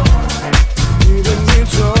 Giving me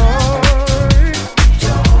joy.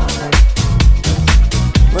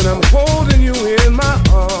 When I'm holding you in my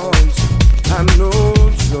arms, I know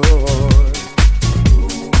joy.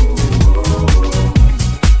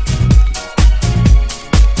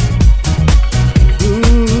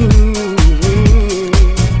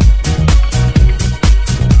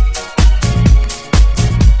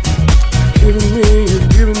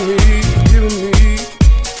 Giving me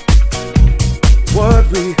what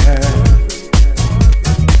we have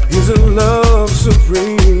is a love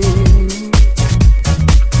supreme.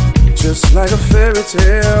 Just like a fairy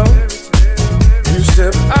tale, you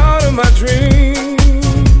step out of my dream.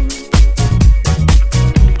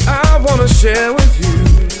 I wanna share with you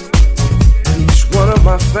each one of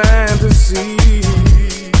my fantasies.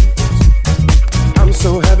 I'm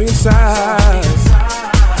so happy inside,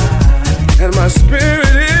 and my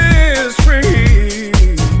spirit is free.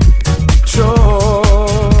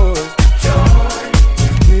 Joy,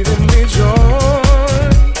 giving me joy.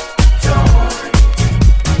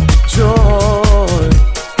 Joy,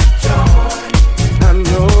 I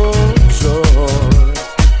know joy.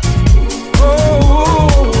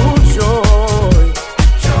 Oh, joy,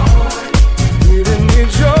 giving me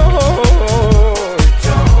joy.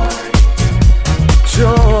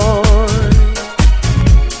 Joy,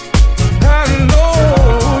 I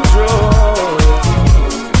know joy.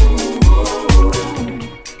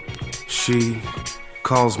 She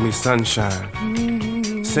calls me sunshine,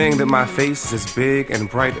 saying that my face is big and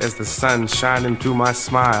bright as the sun shining through my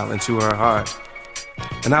smile into her heart.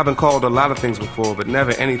 And I've been called a lot of things before, but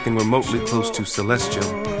never anything remotely close to celestial.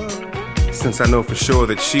 Since I know for sure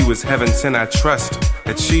that she was heaven sent, I trust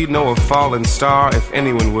that she'd know a fallen star if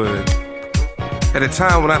anyone would. At a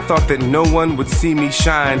time when I thought that no one would see me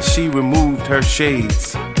shine, she removed her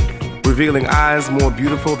shades, revealing eyes more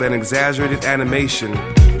beautiful than exaggerated animation.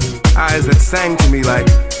 Eyes that sang to me like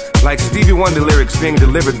Stevie Wonder lyrics being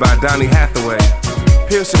delivered by Donny Hathaway,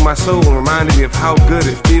 piercing my soul and reminding me of how good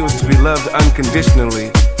it feels to be loved unconditionally,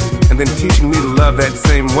 and then teaching me to love that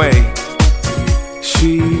same way.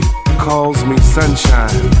 She calls me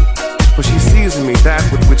sunshine, for she sees in me that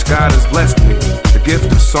with which God has blessed me, the gift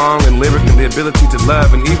of song and lyric and the ability to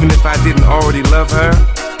love. And even if I didn't already love her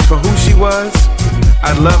for who she was,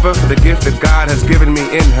 I'd love her for the gift that God has given me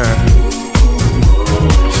in her.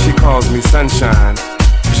 She calls me sunshine.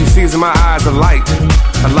 She sees in my eyes a light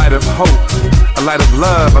of hope, a light of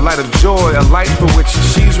love, a light of joy, a light for which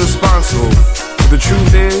she's responsible. But the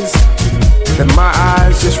truth is that my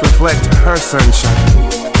eyes just reflect her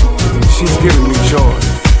sunshine. She's giving me joy.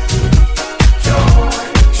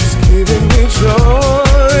 She's giving me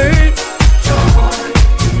joy.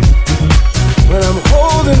 When I'm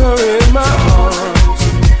holding her in my arms,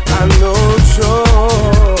 I know joy.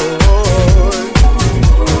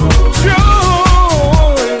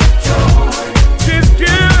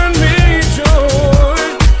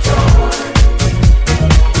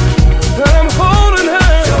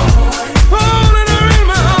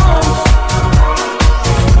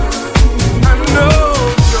 No.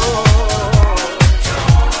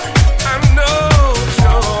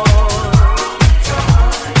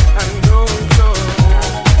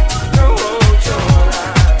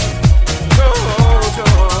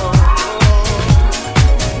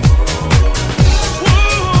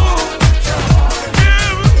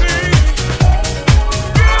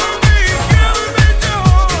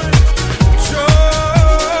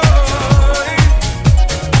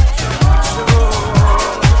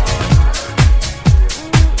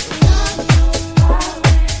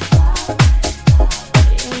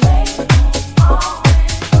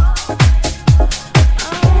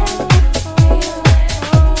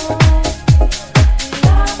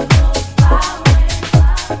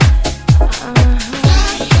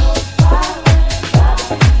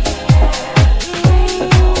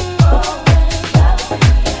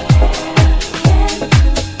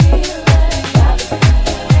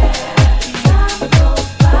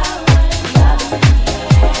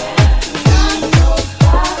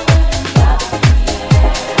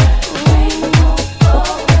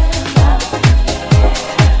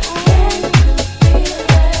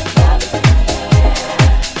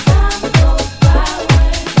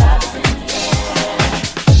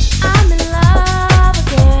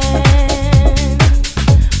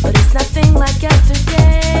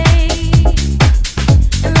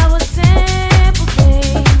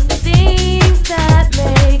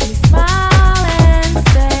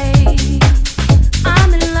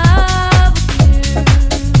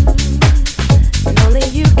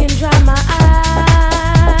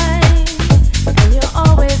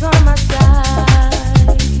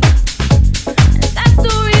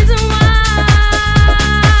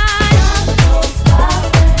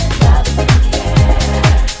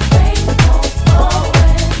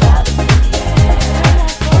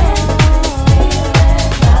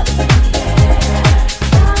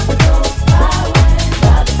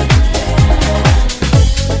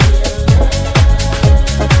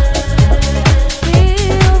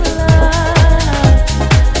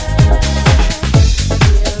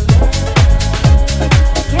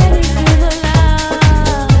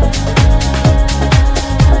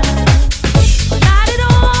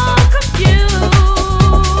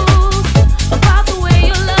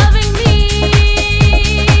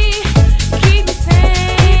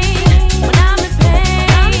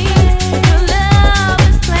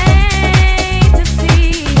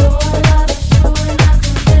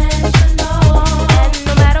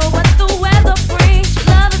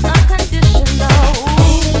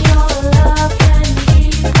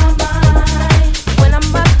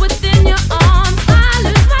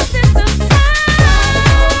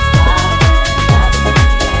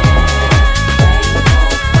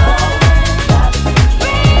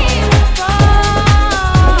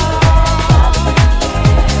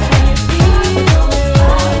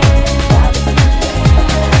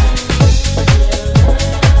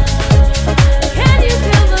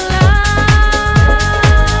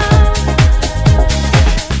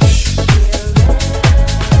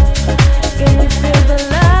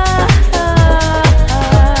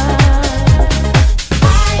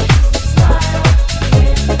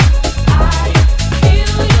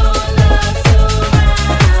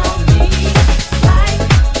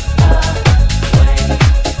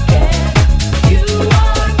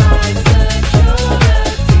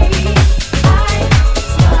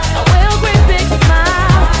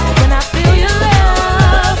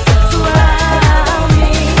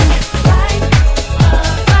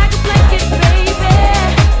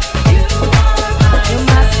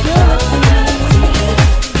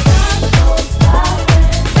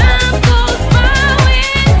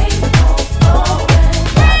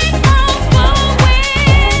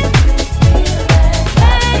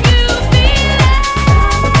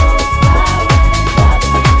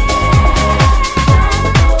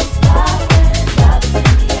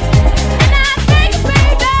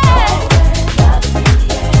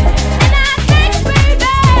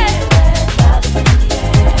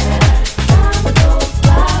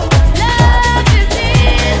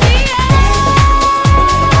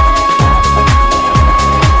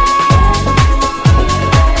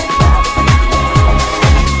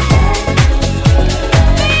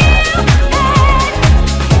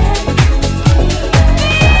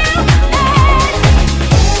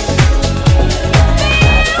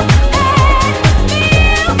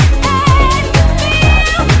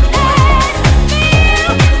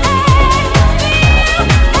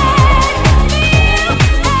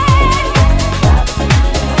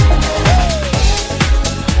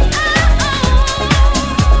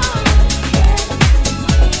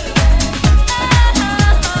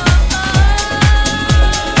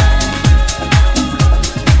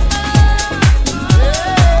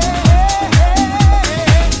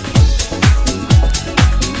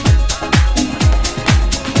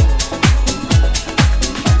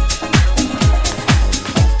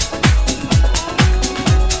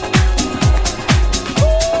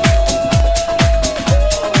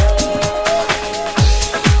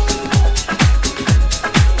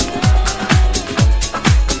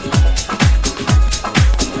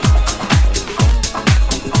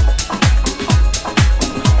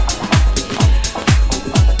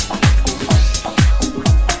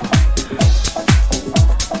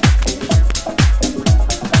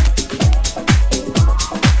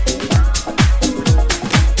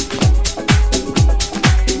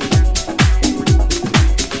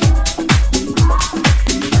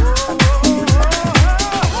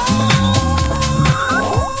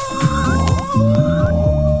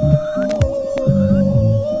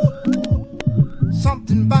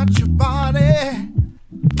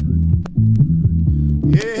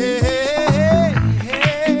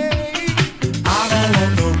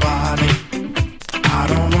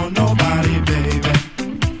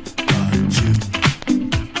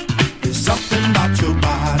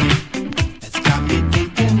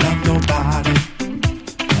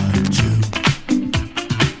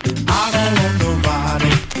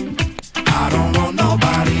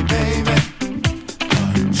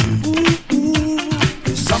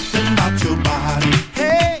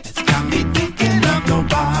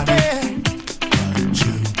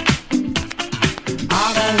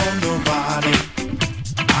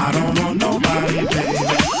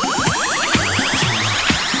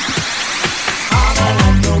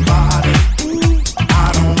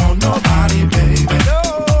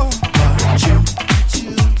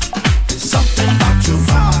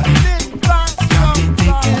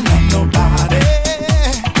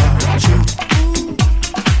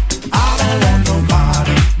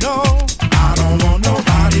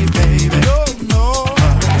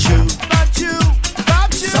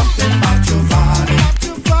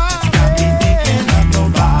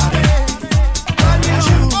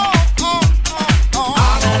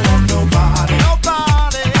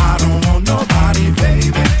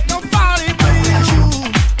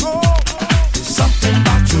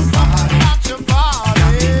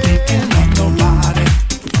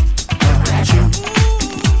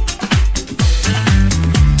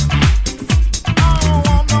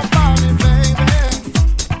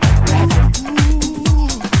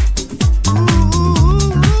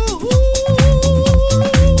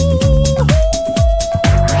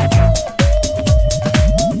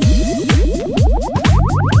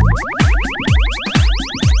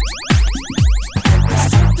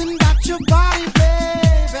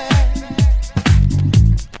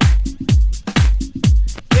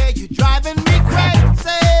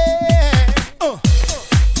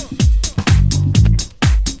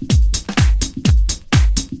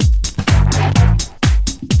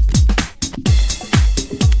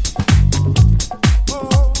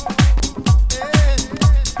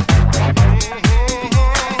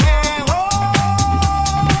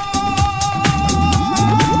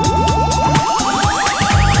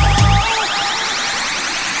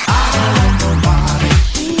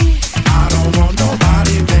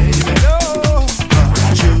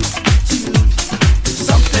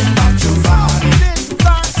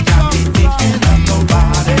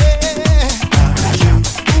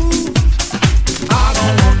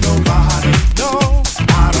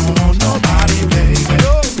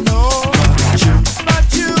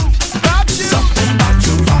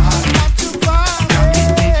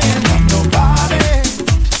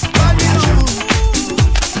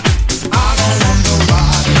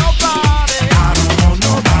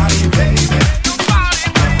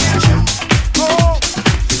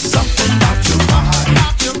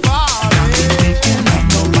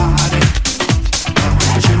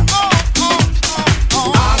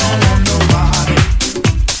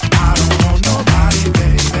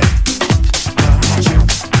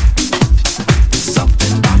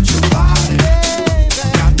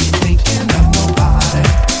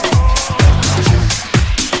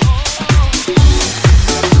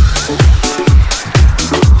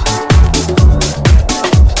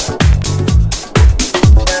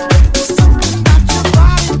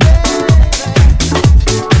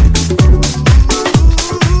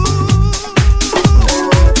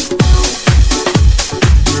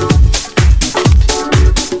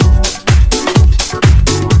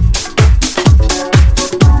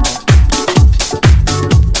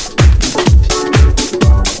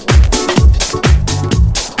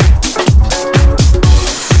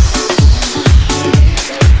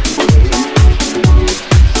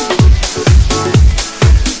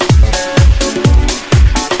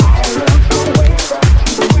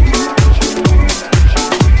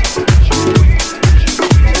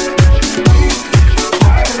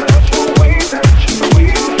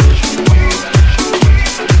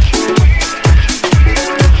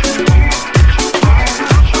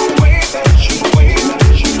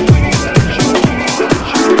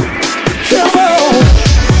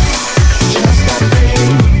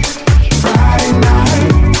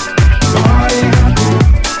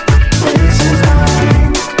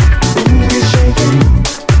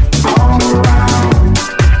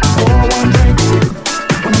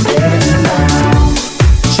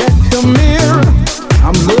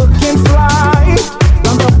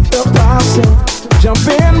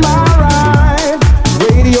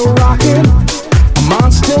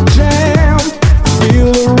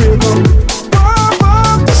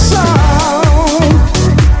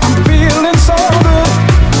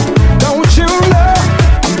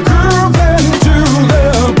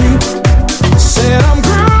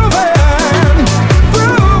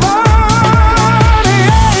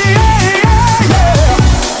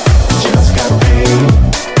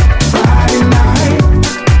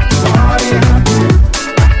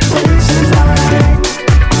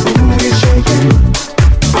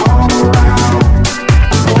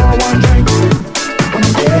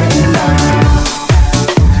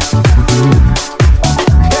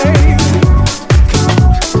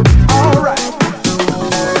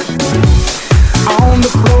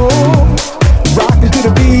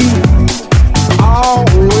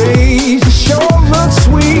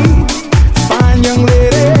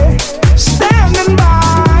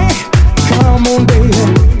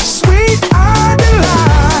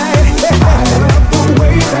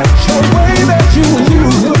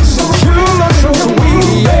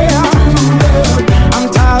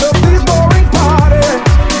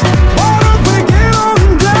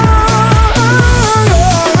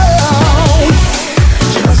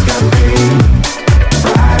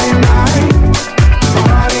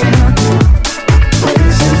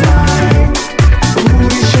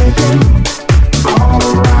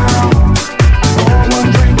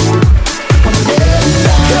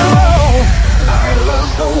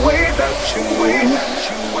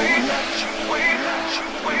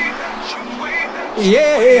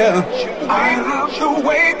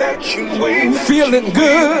 feeling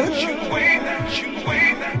good.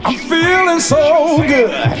 I'm feeling so good.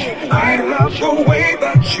 I love the way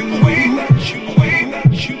that you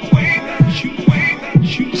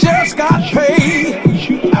just got paid.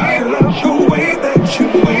 I love the way that you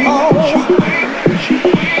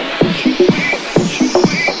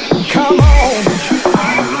come on.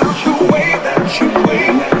 I love the way that you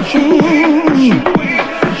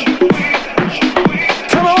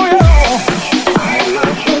come on, y'all. I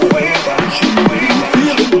love the way that you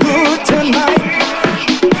feeling good tonight.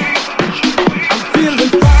 I'm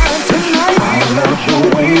feeling fine tonight. I love the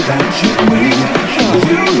way that you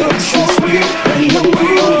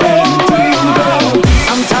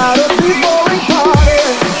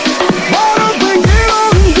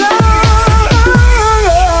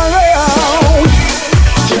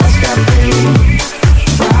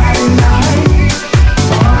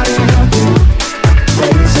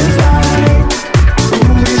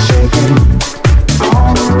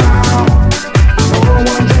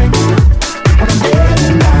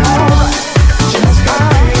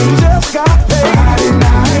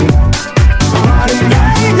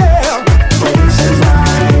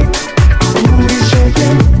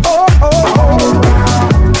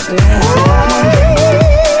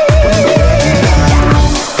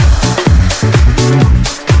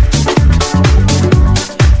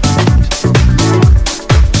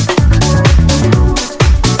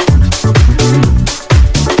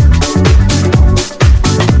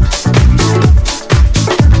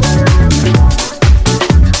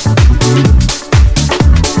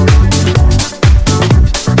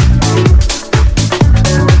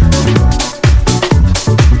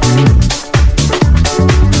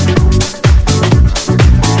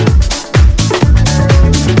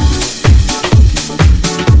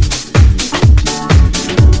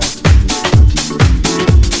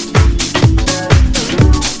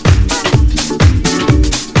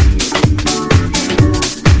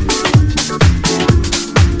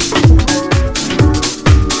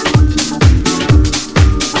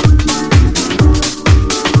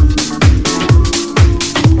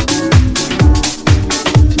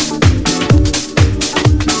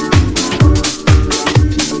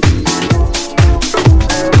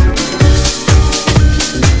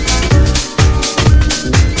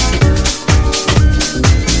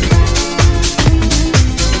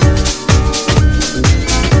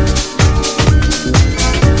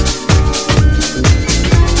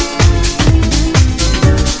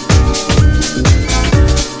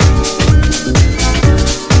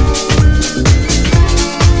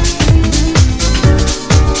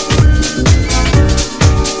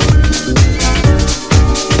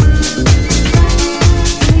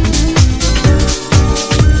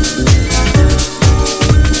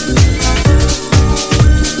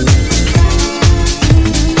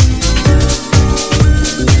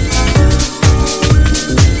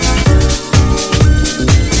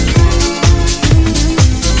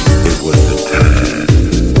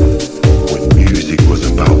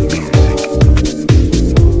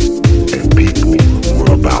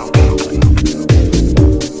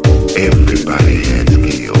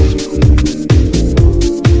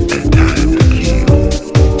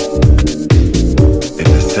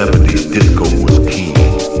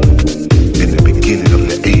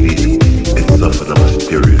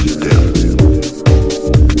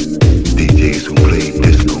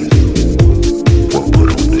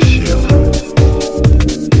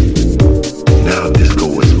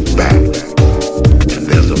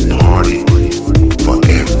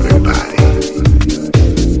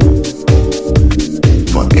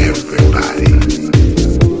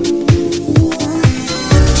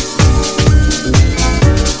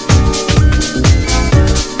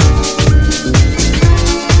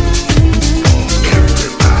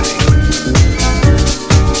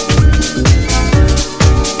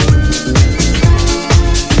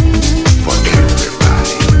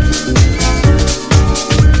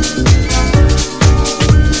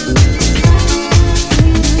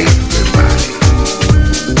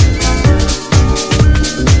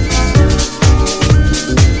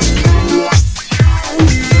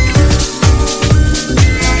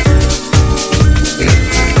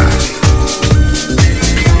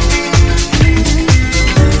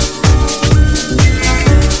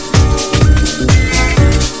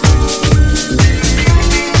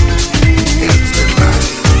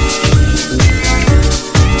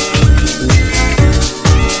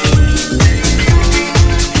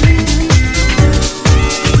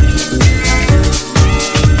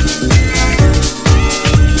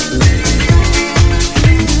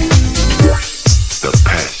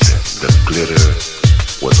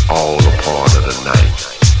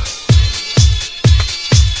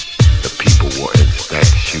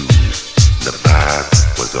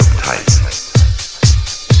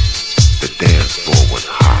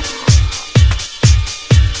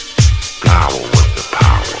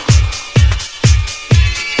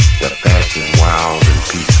and wild and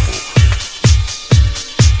peaceful.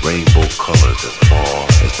 Rainbow colors as far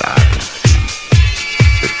as the eye can see.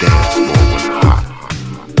 The dance floor was hot.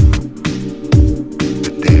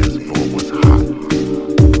 The dance floor was hot.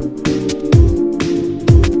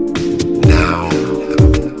 Now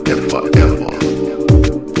and forever,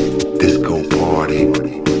 disco party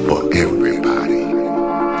for everybody.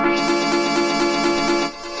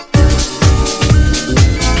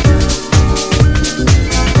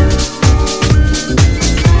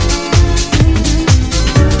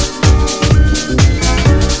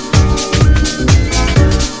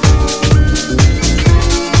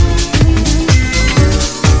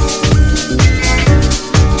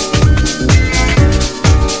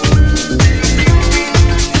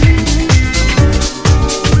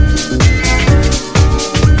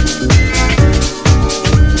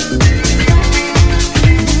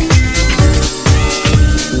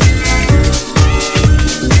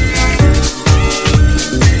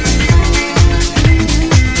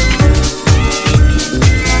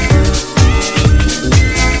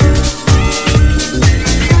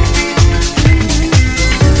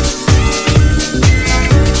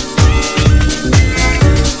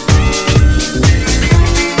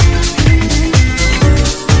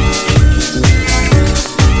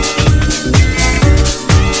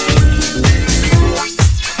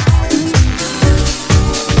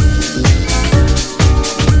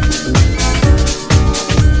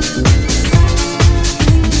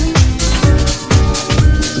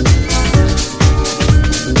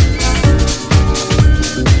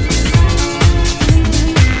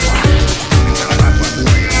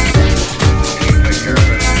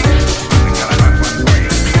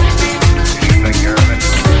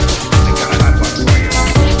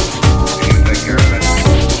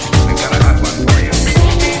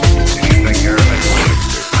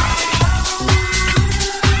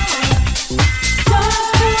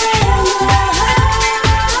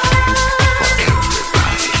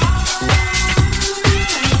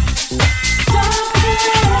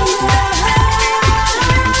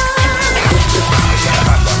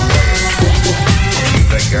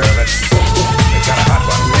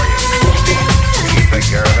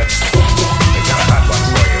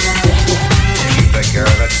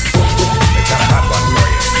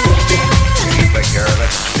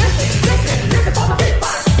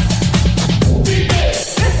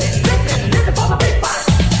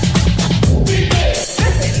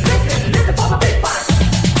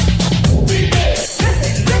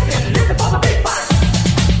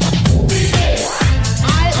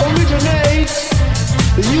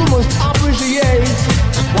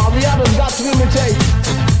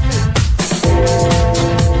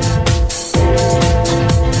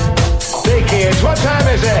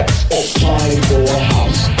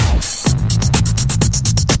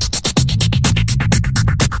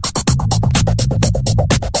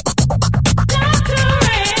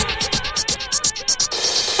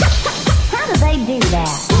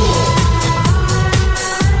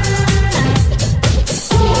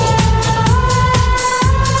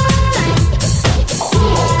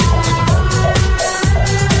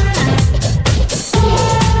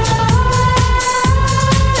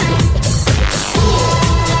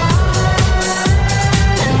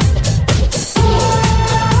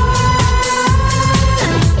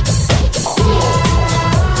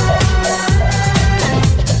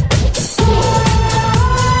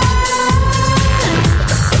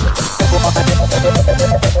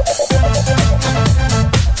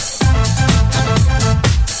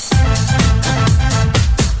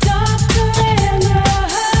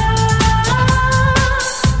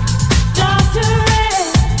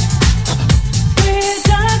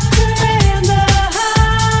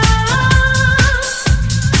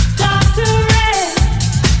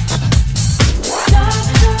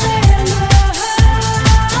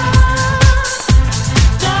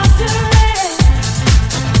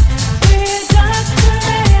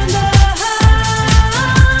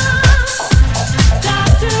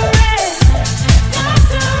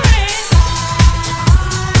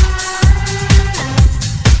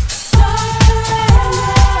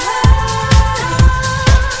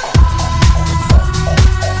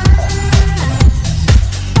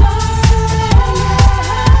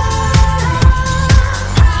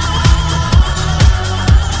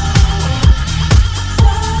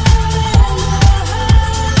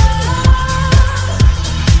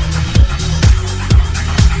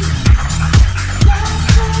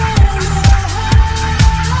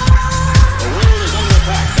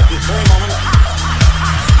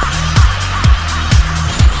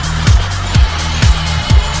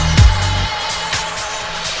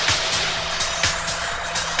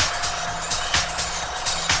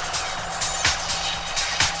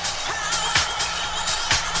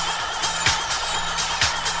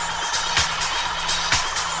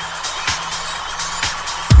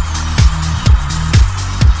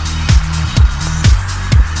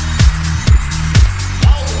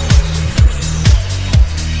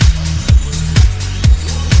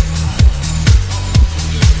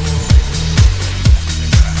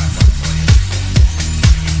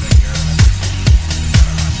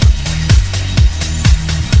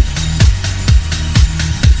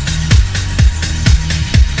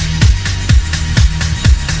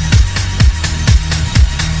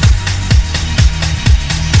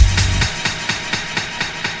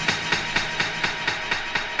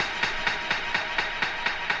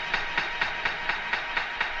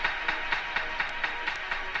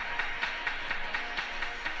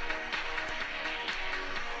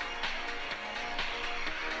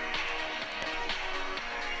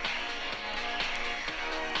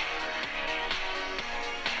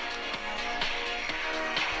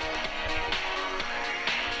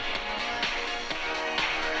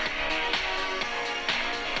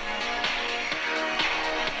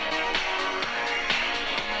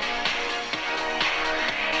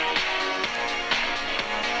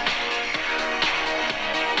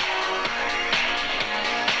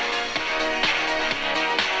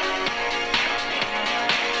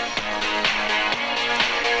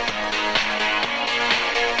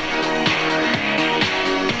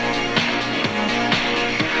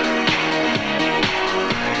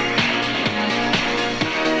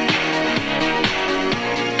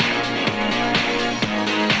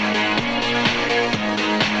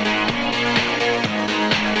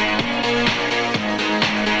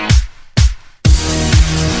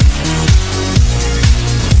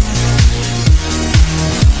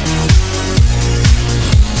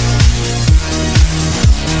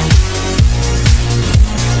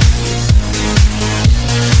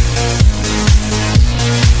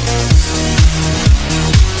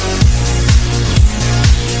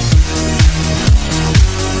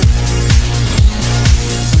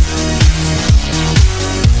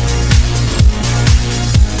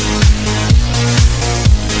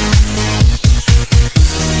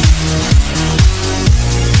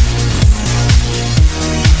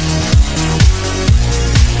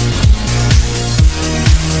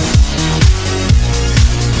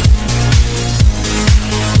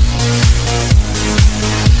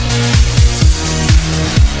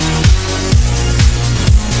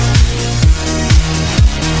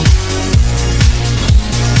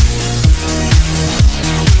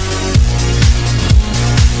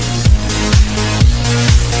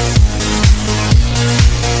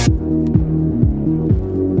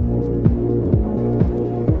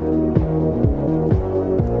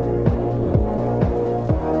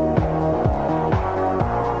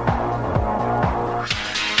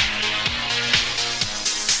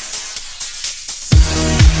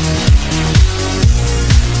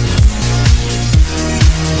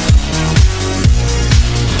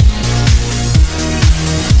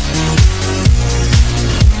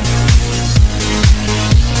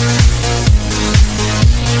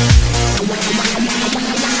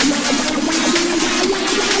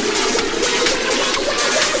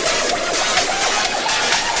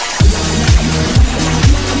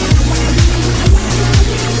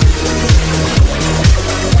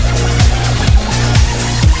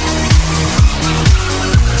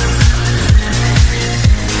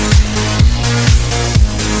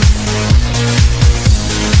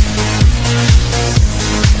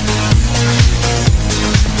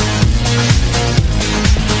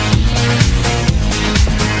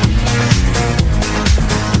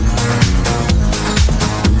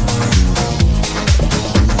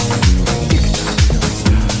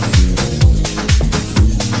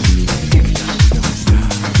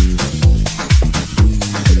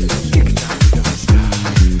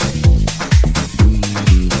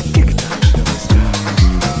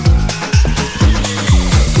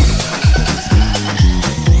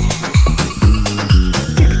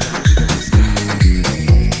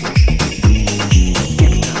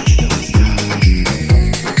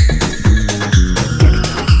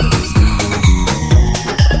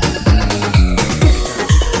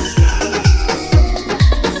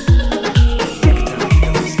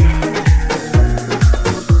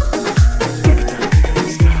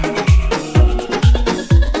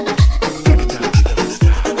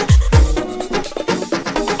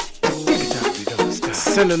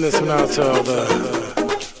 Sending this one out to all the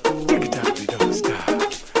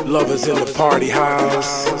lovers in the party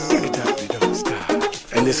house.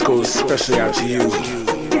 And this goes especially out to you,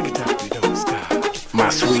 my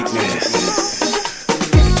sweetness.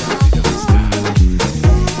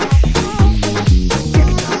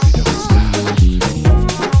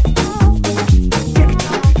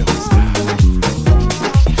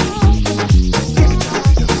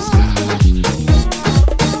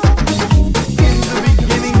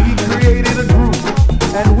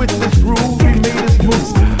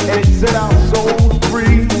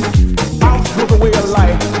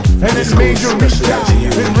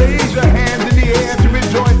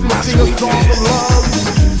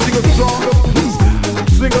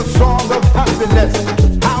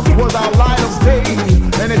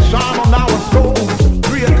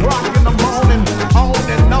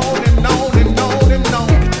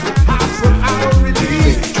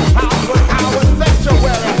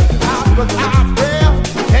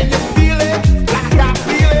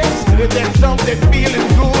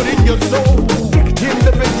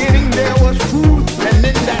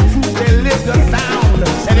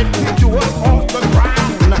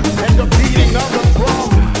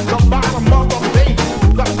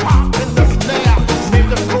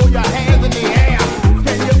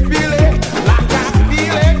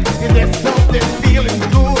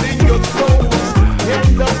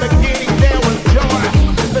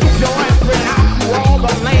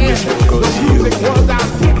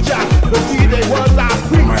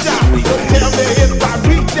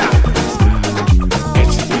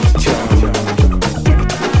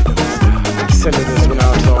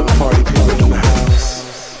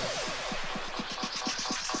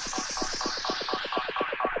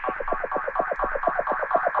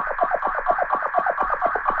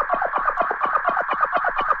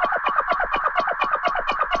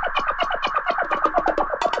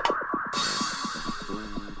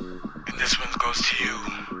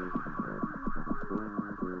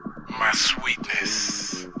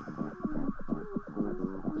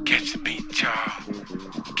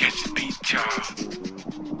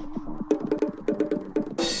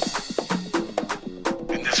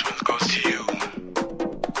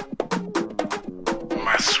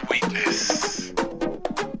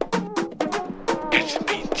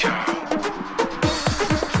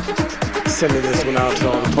 Sending this one out to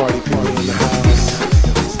all the party people in the house.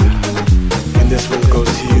 And this one goes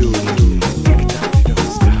to you,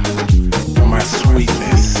 my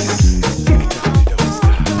sweetness.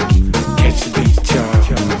 Catch the beat, y'all.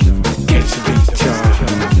 Catch the beat, y'all.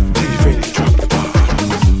 Till you're ready to drop the ball.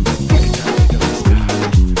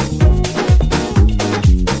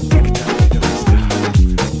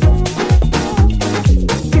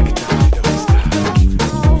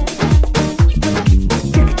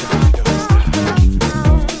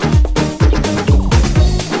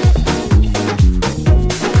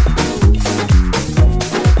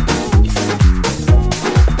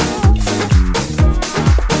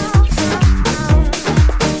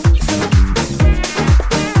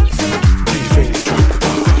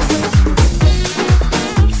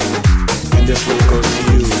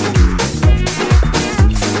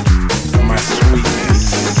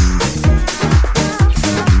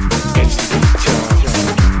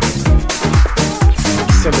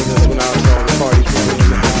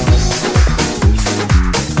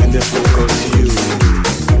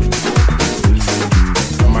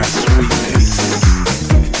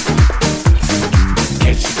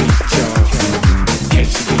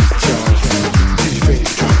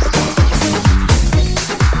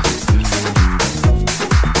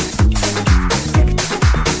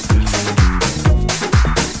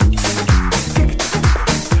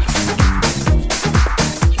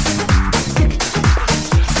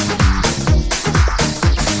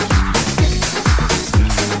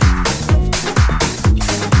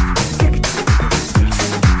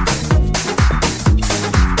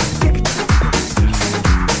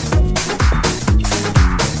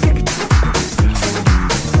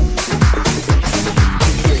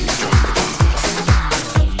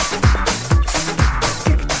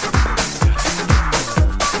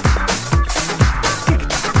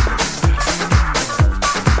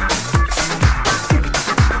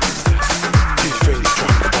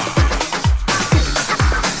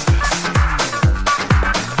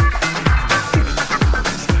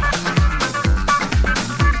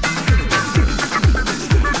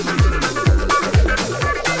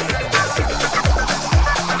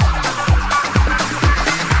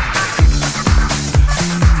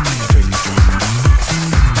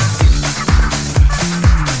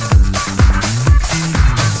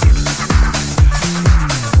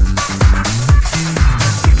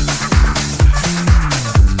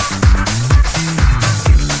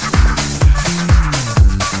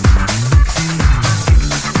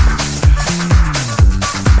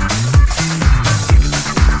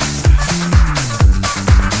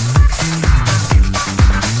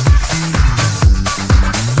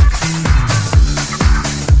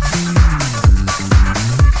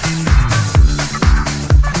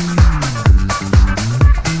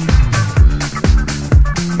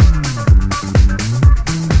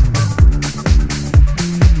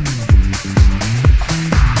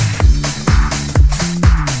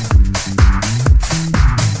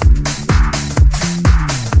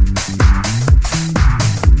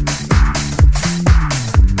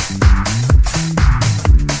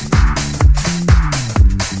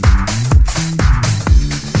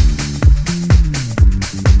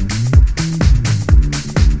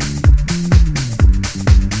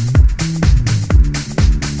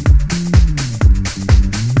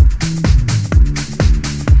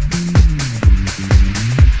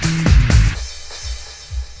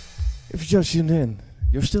 just tuned in,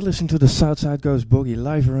 you're still listening to the Southside Goes Boogie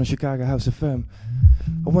live here on Chicago House FM.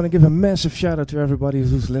 I want to give a massive shout out to everybody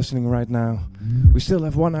who's listening right now. We still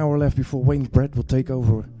have 1 hour left before Wayne's Brett will take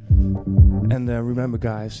over. And remember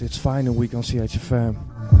guys, it's final week on CHFM.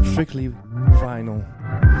 Strictly final.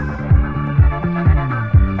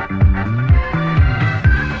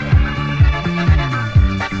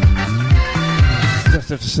 Just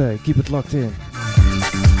have to say, keep it locked in.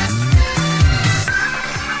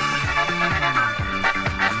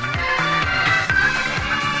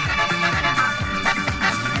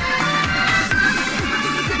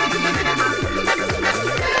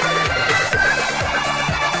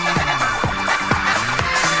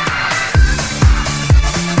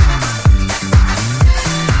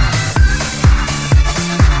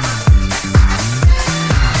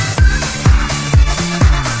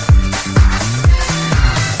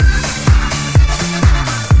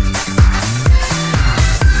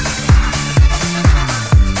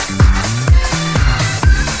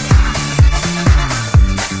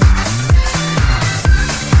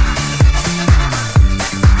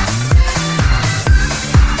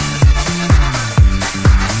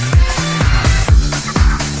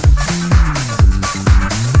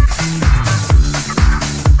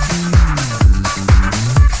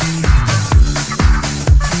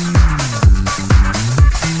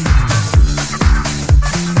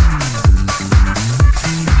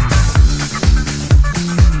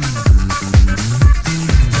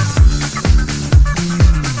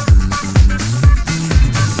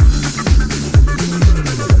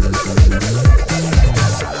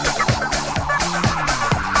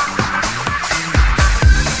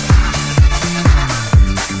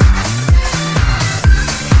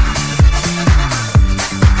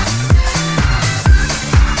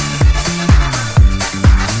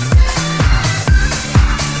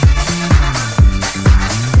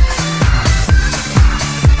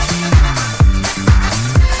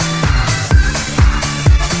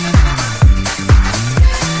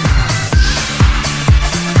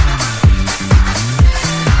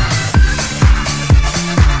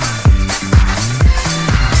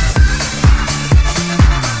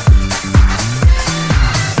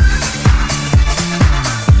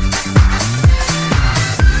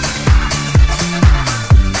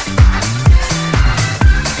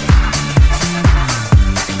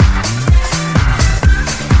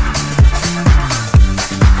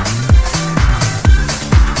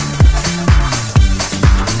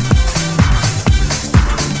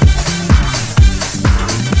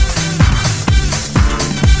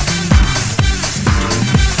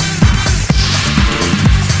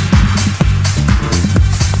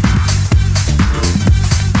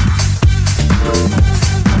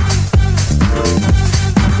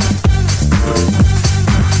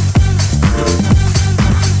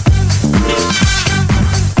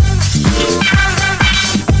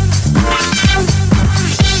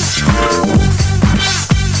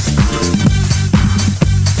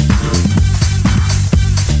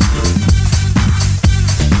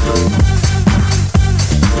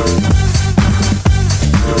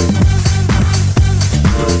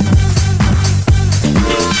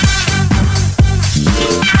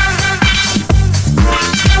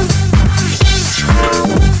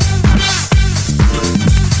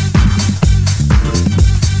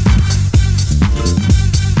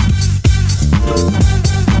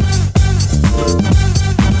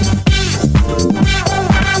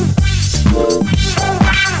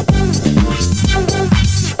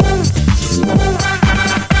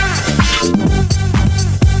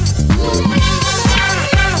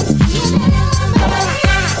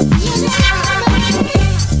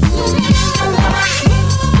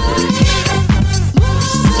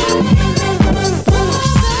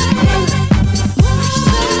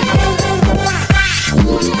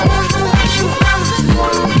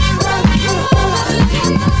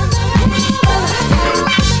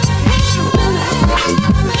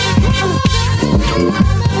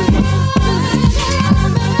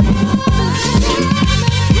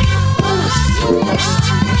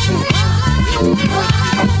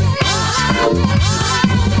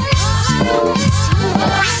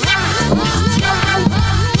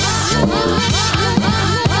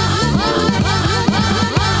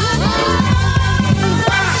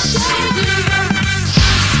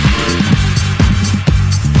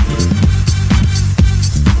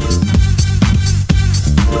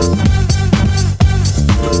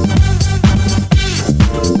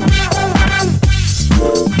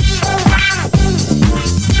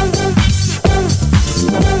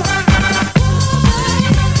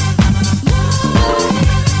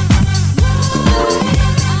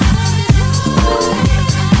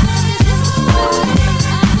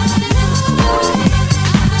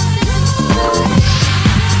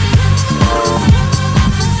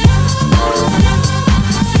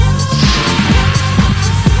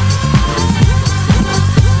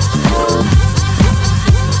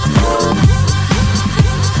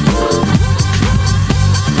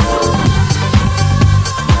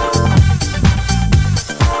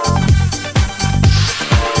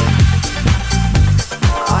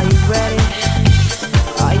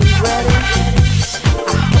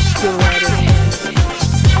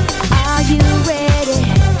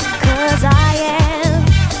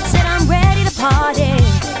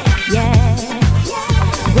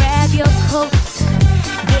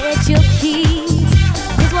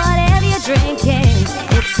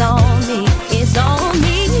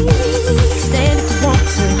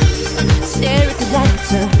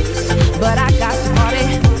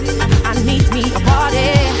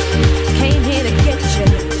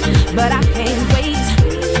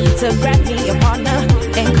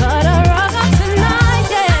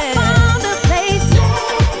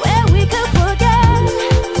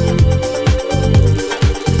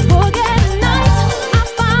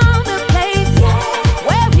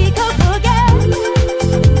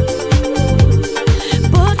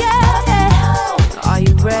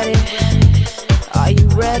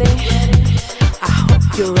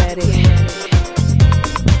 you're ready.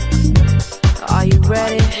 Are you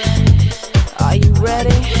ready? Are you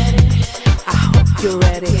ready? I hope you're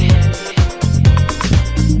ready.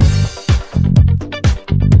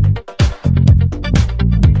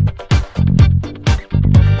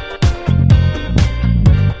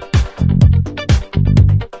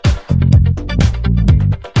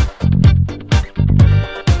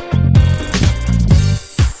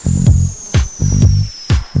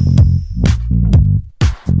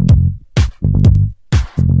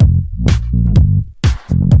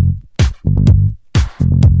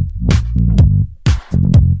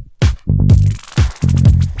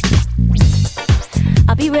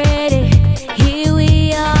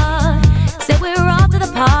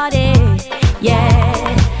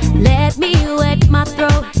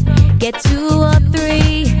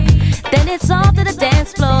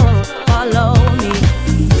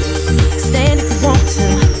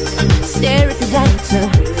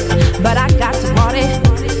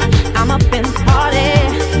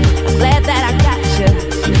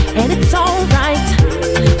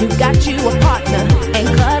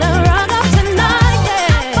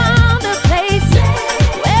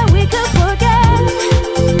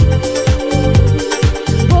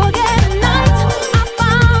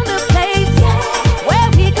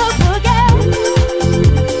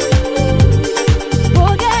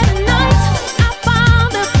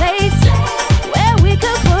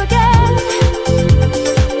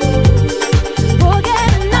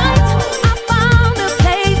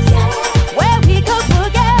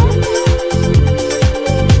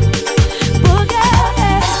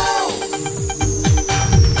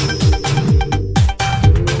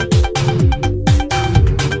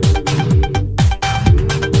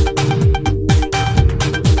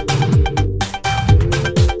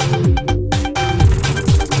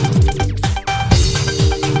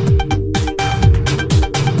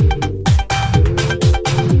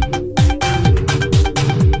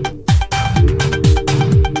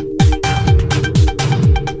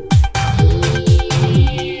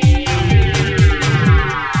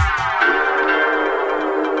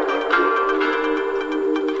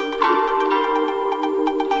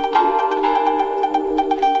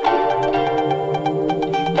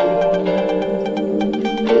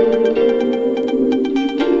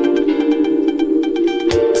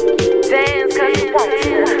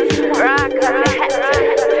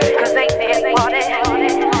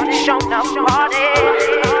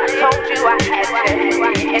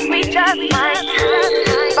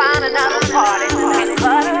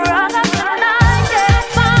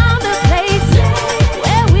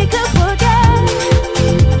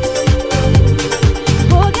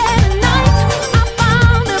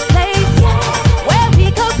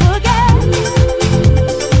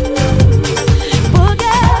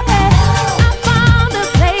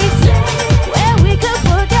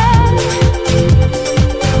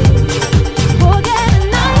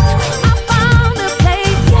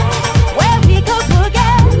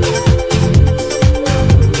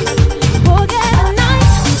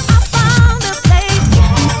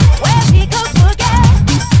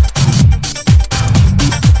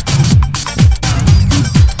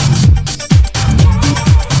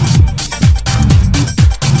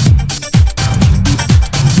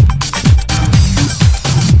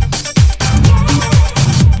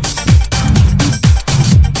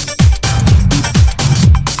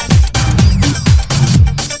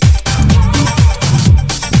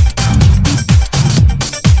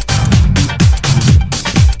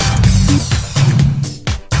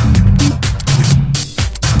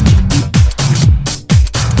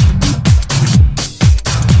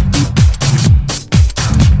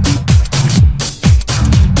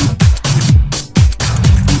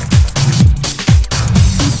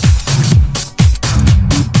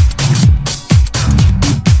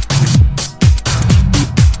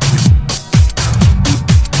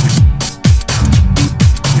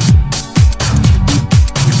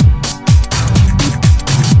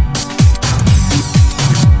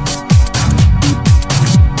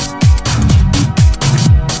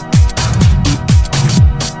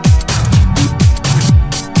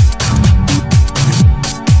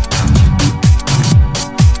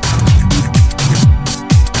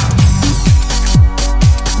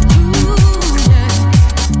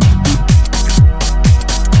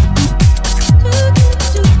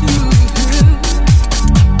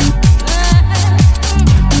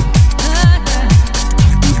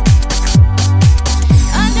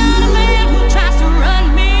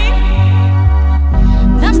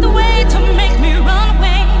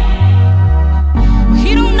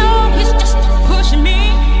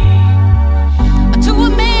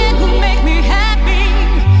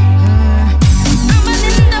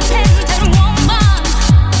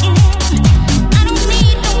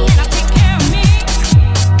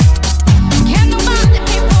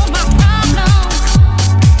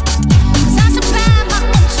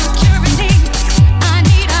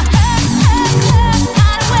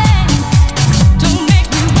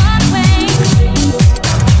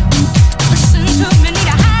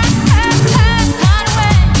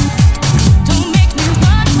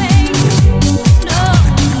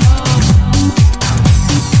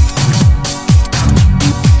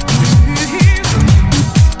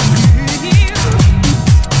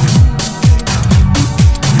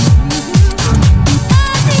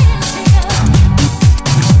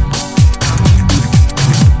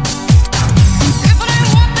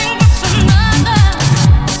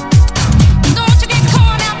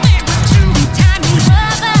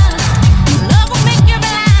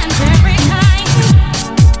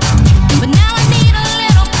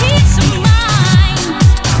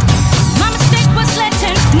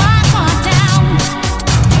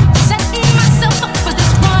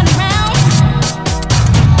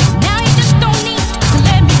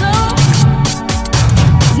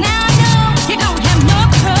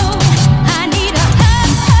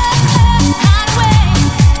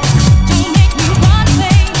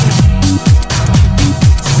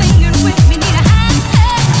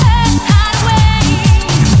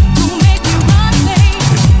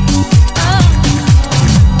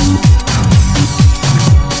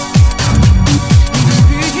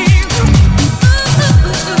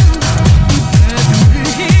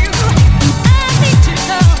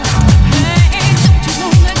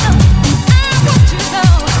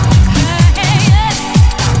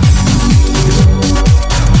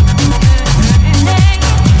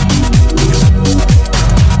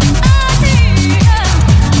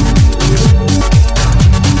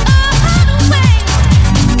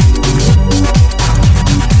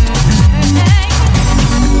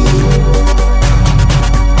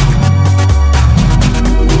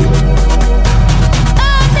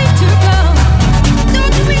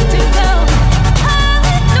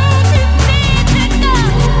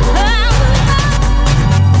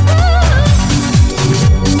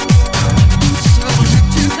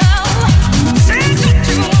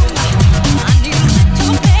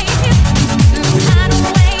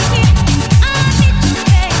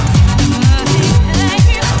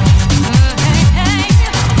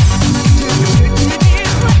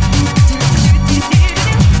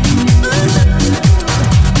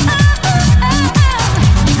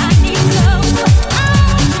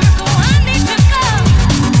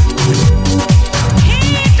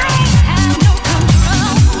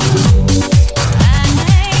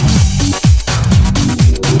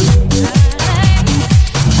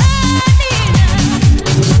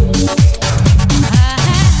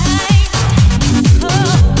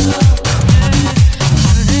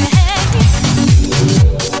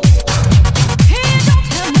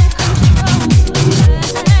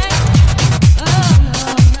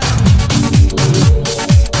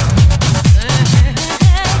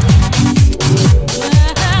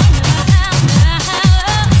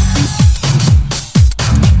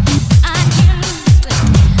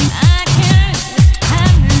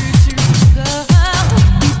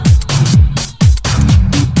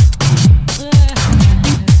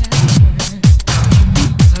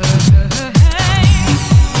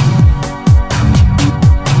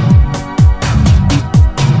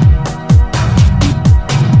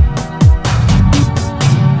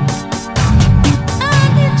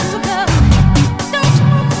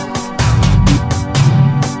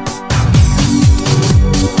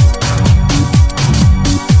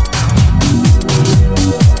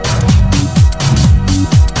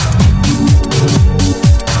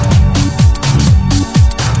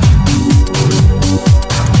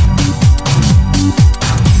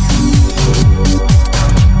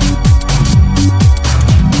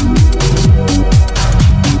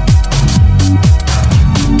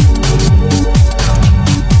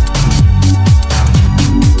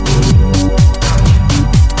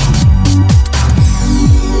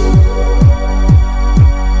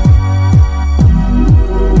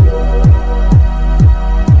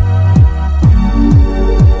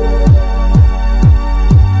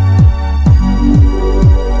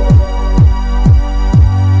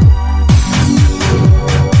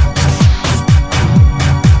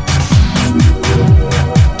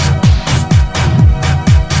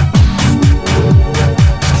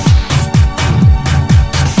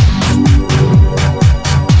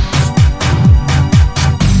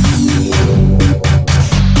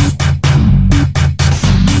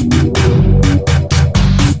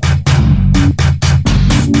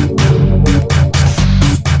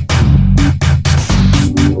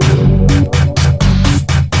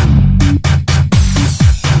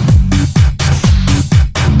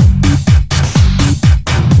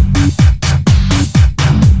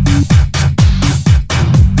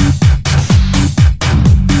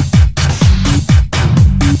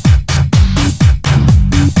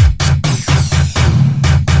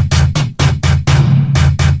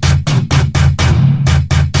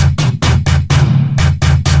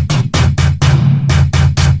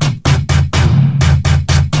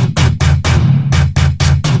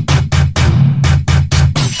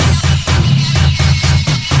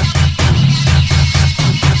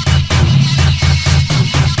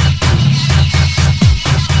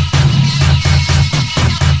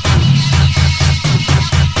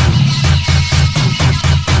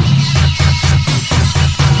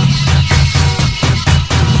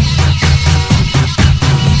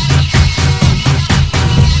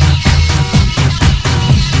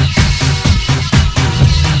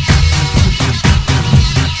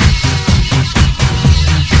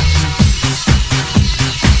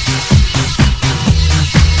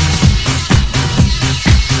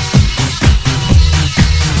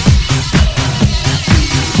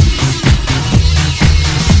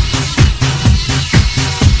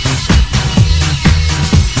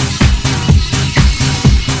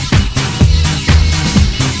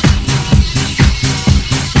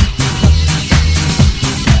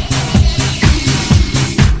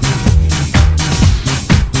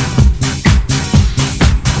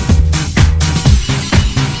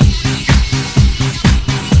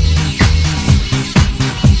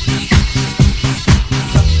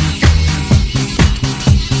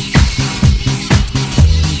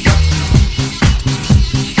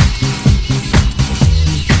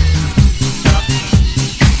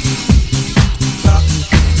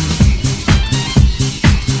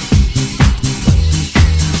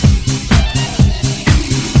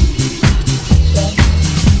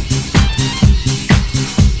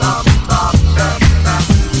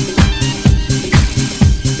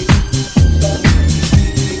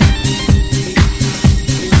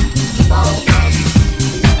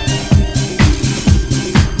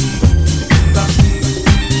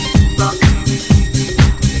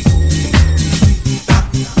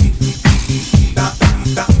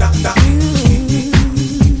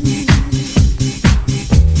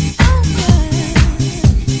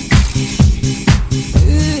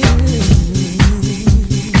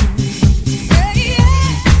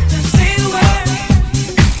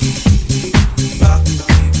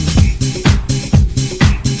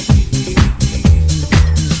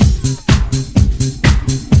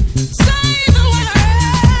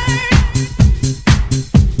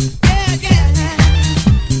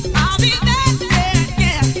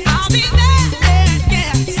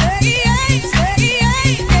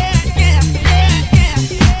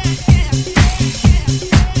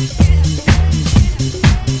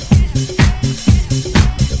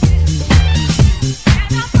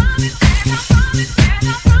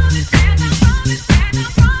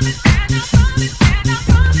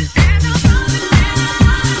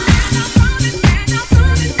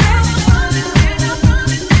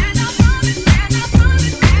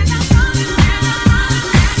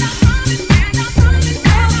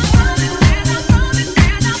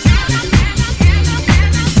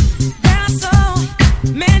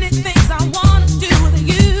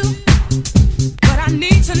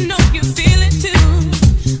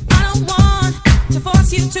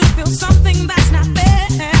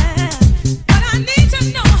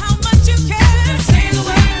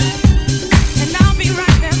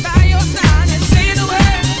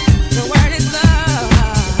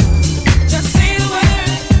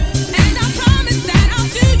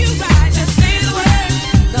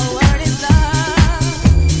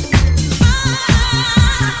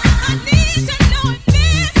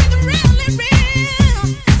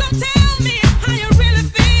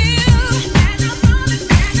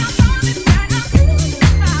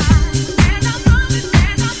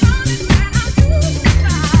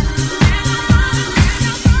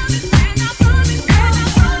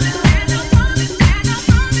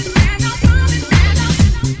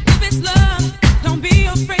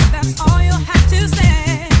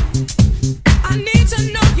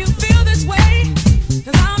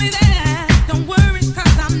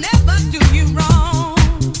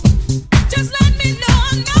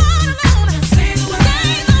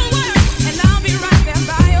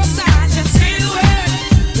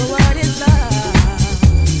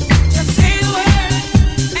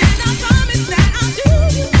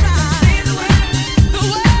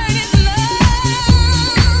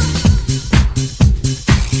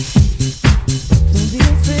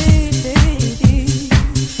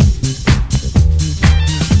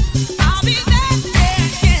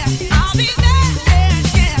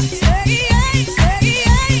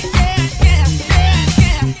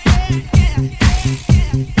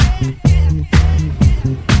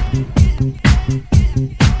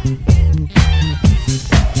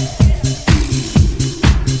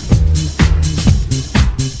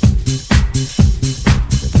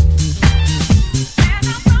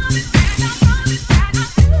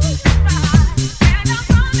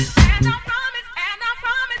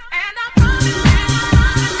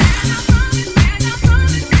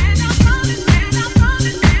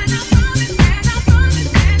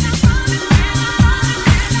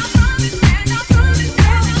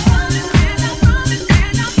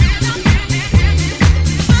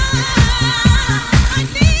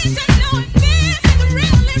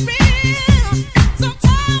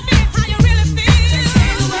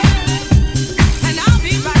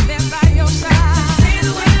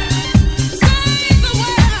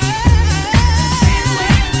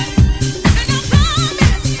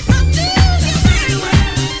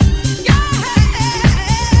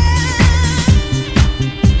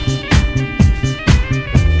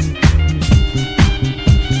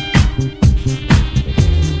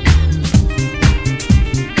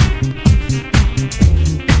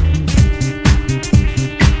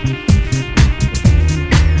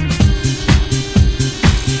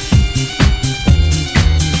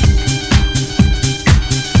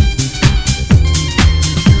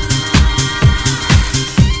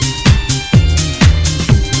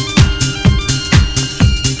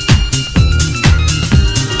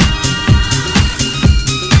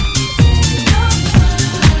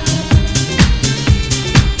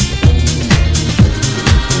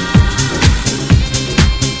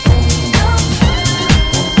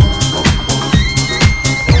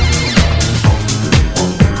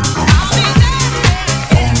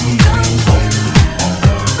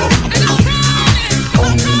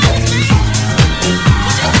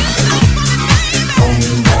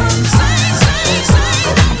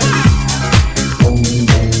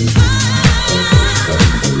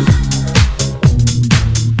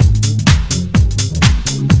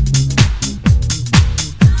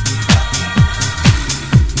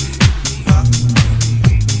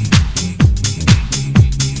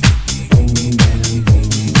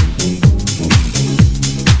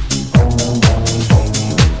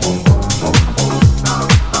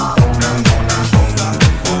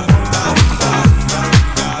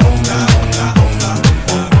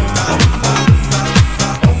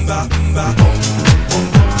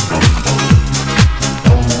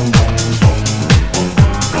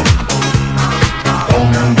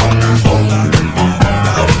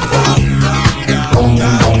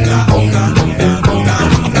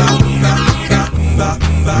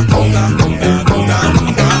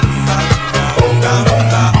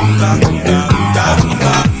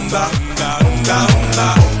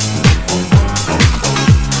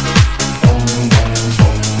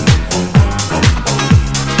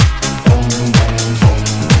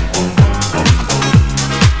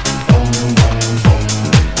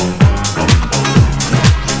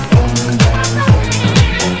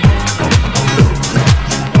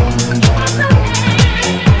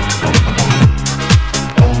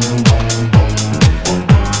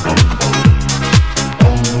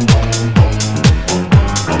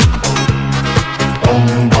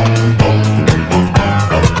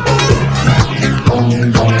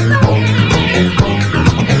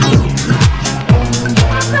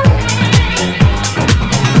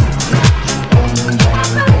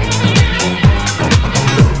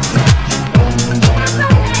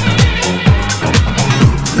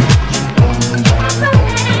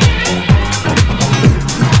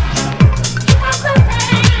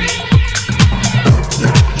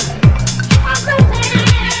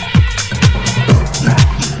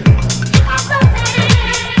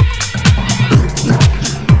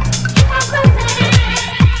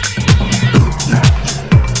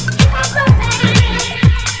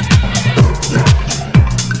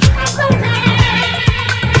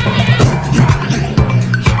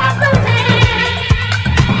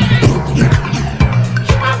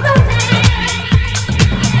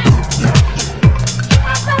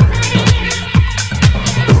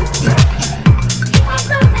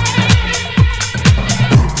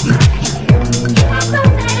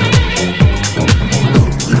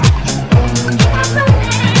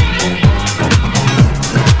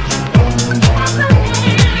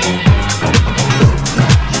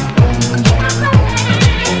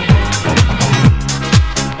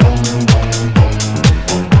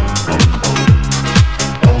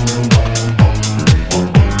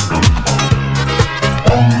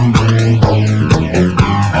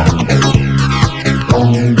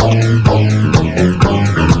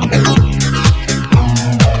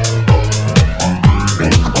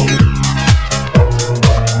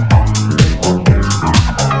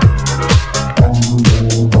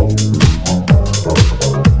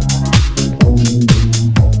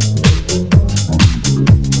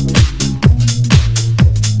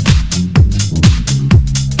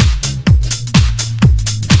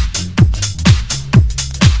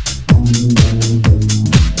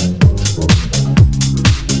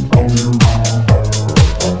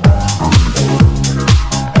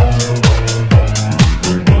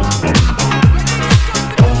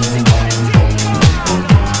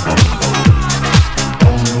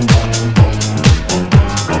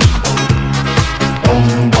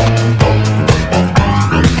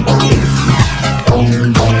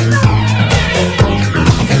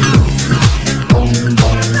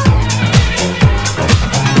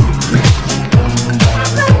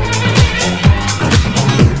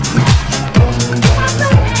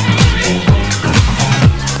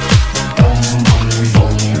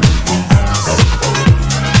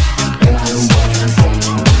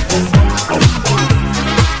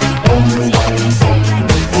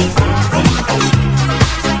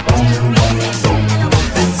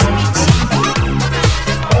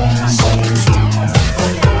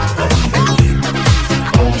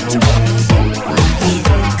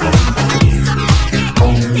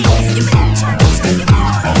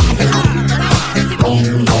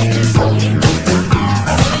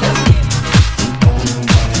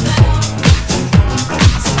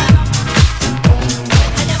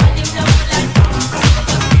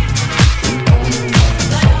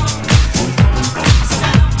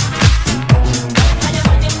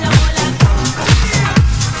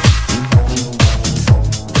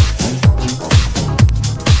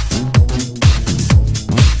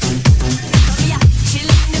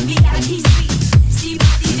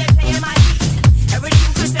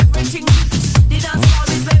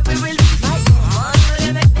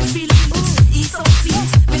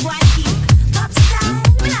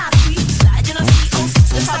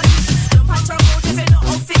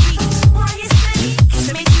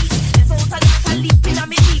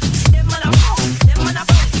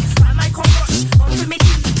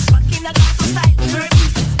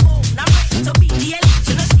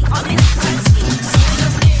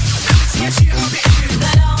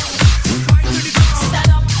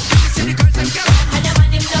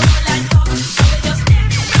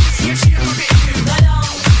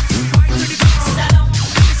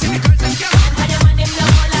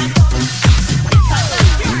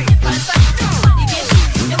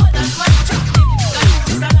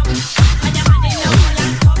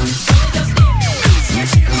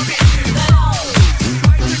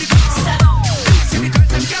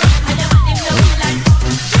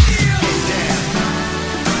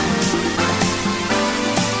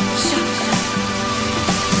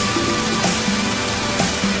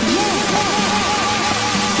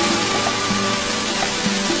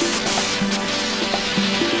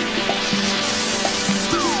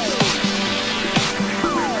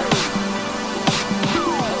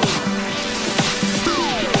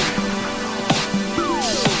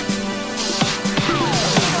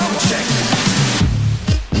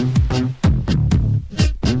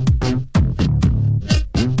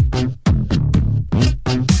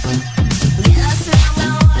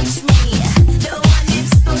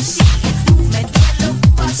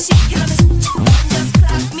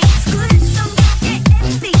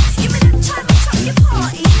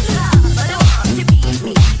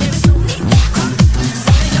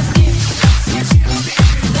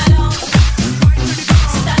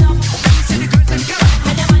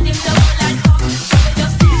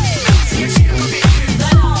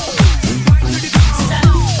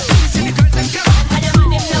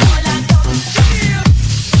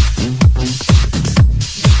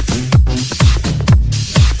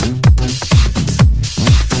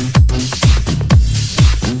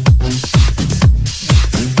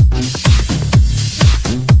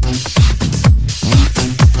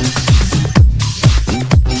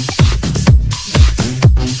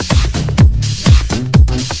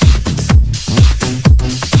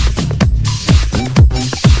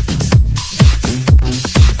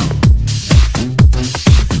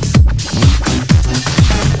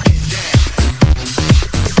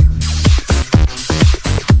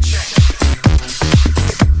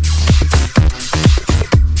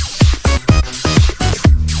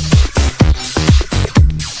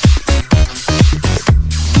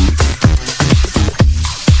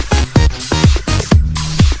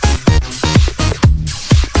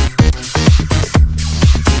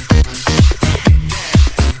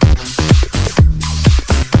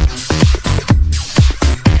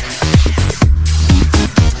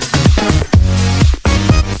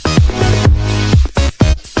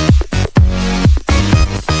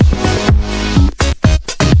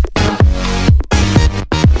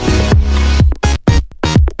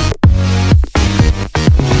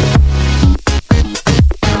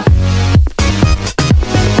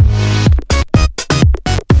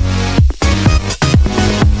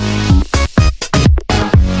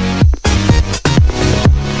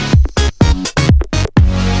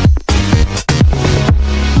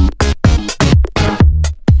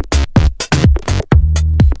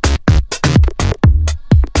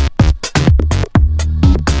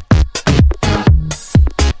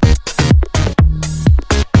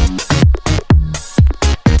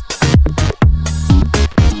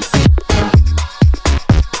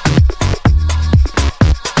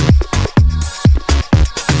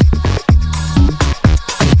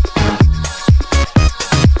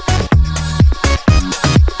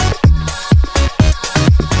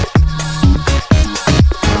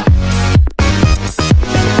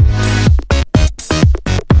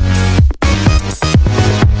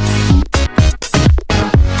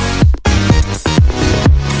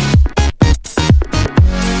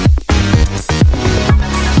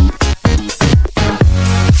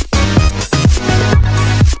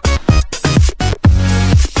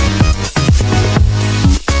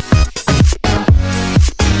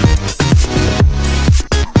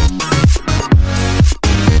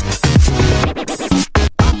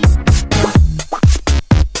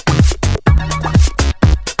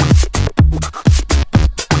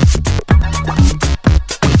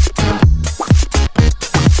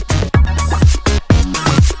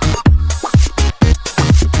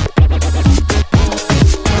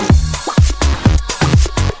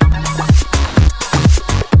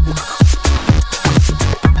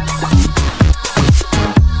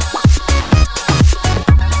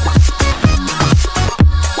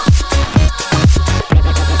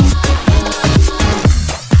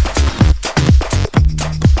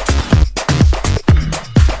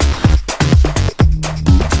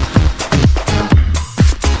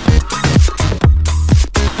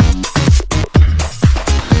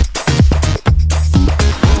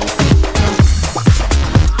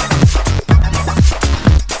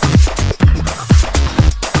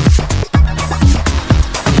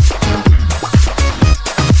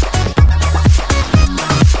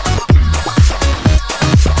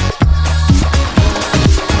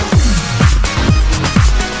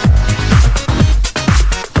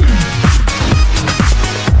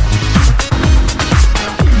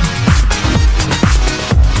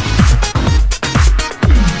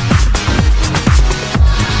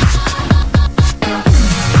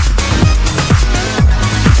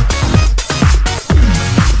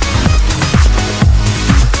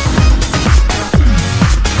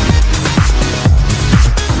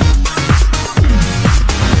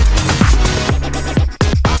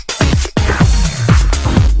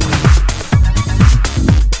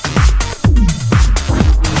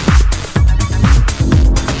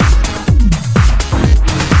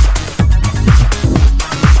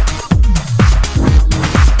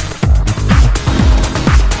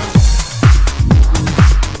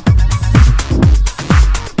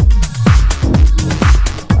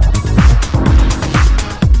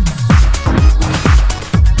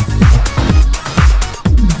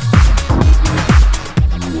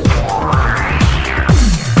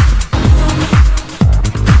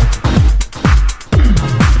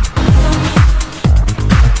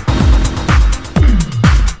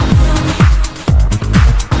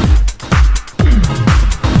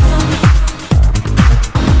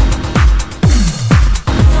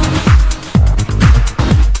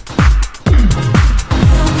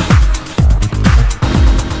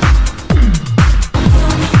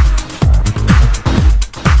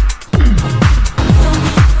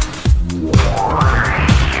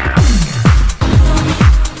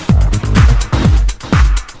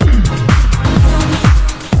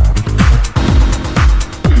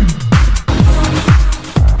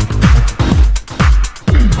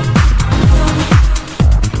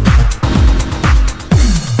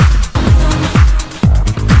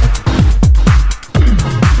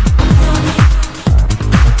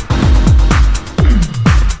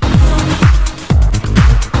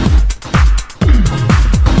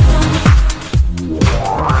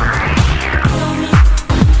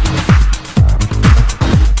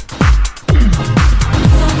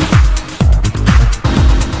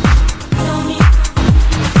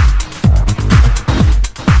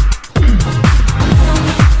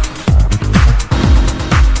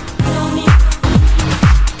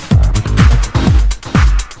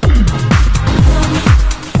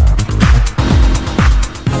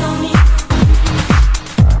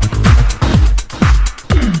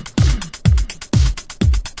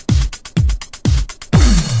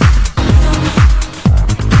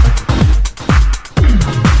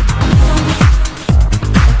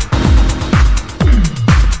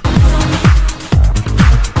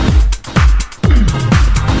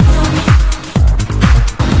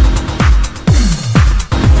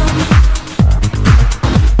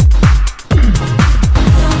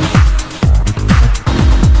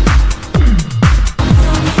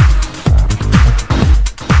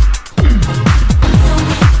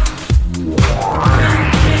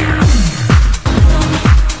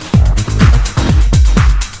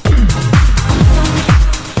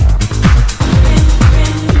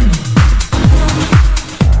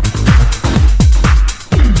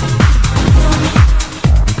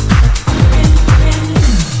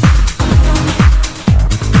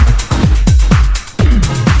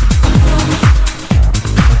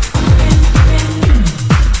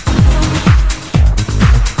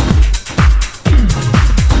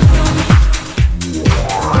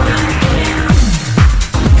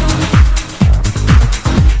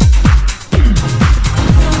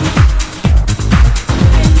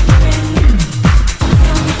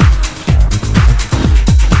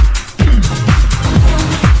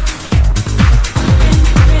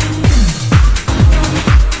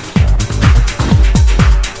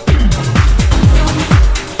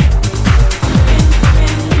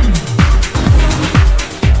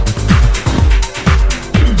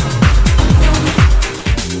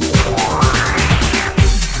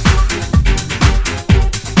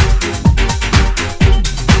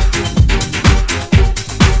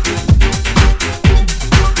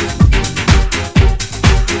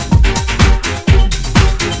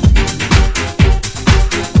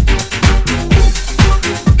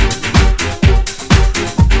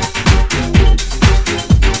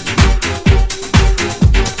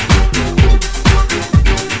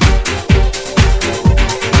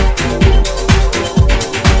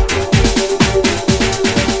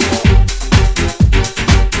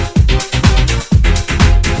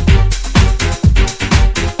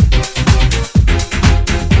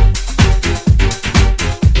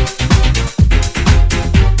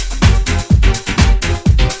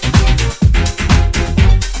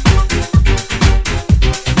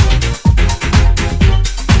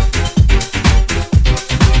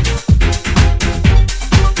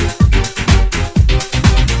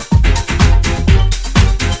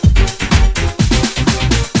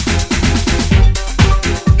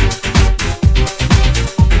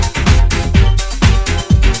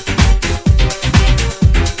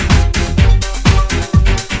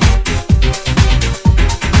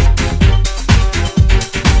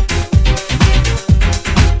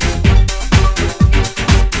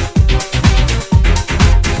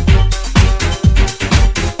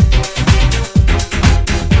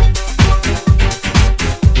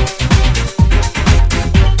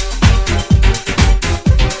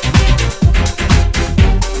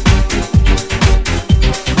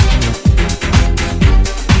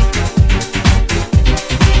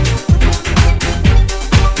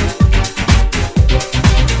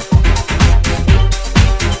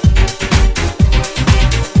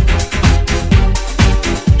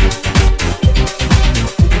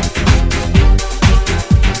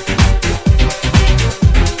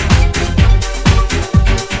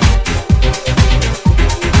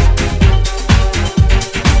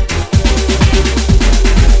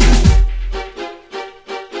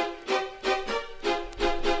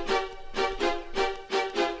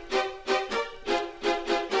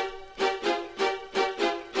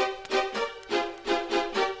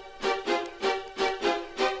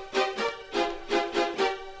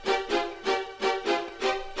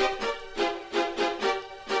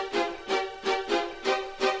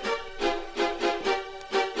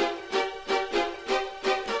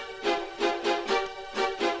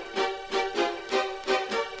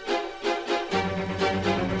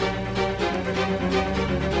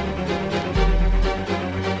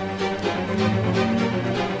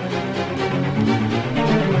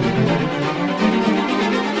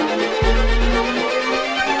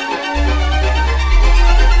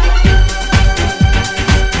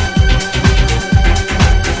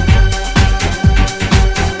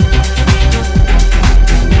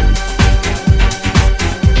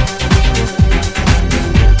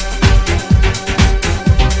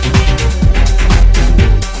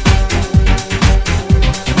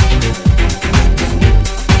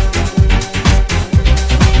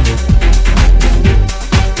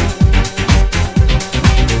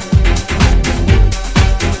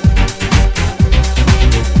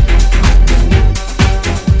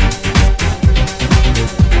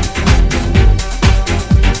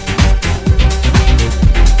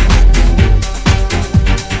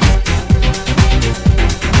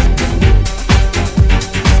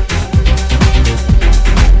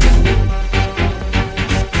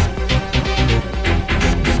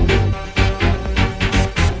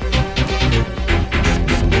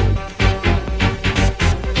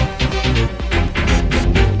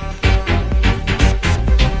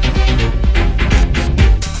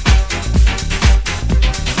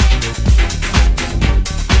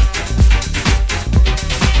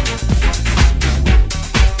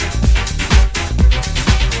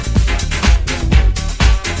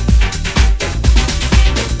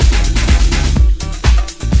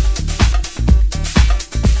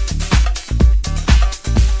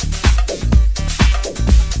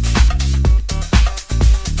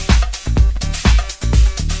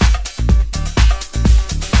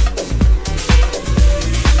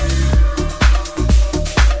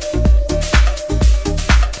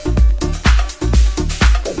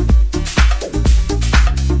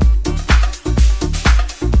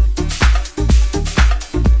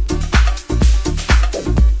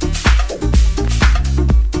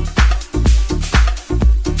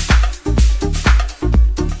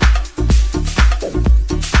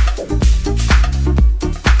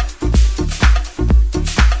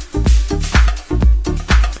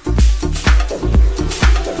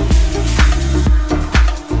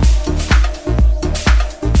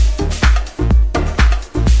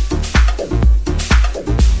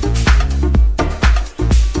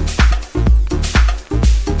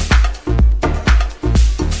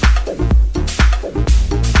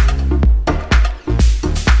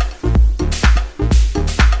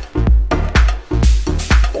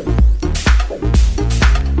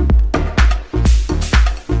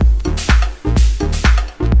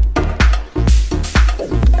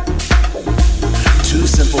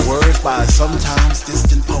 by a sometimes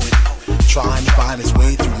distant poet, trying to find his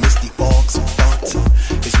way through misty fogs of thoughts.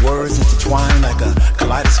 His words intertwine like a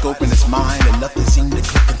kaleidoscope in his mind, and nothing seemed to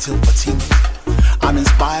click until Fatima. I'm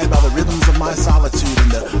inspired by the rhythms of my solitude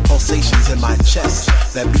and the pulsations in my chest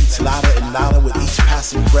that beats louder and louder with each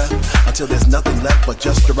passing breath, until there's nothing left but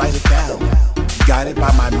just to write it down. Guided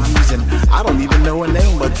by my muse, and I don't even know her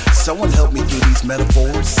name, but someone helped me through these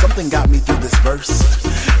metaphors. Something got me through this verse.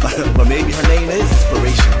 But maybe her name is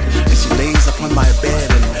inspiration, and she lays upon my bed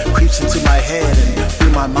and creeps into my head and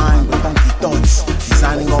through my mind with funky thoughts,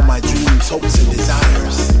 designing all my dreams, hopes, and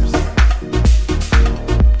desires.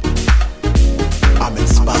 I'm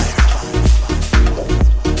inspired.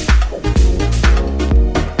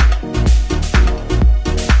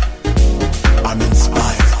 I'm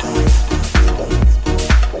inspired.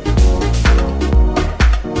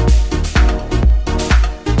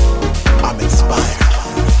 I'm inspired.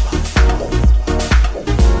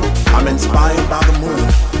 I'm inspired by the moon,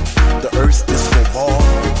 the earth's disco ball.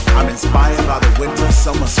 I'm inspired by the winter,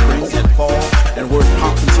 summer, spring, and fall. And words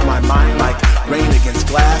pop into my mind like rain against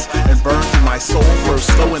glass and burn through my soul, first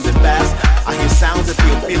slow and then fast. I hear sounds and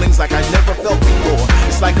feel feelings like I never felt before.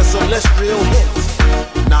 It's like a celestial hint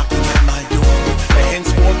knocking at my door. And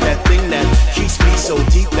henceforth that thing that keeps me so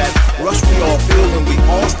deep, that rush we all feel when we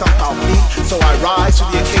all stomp our feet. So I rise to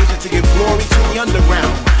the occasion to give glory to the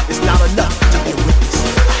underground. It's not enough to be a witness.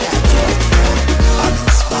 I had to. I'm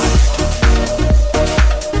inspired.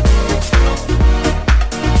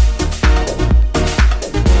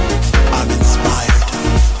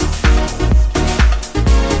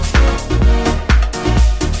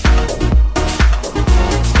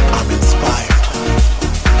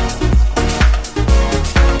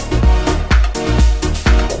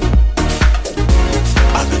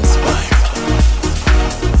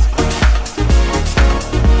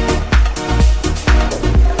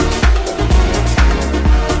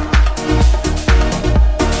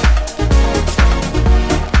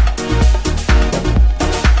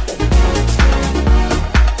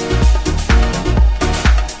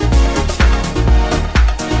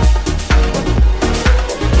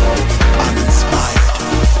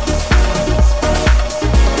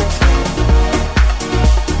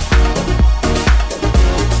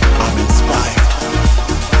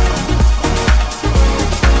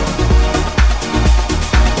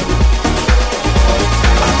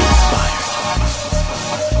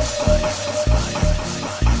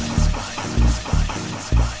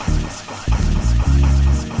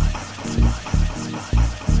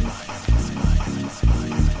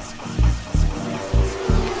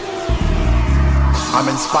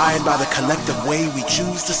 Inspired by the collective way we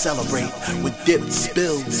choose to celebrate, with dips,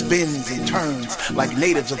 spills, spins, and turns. Like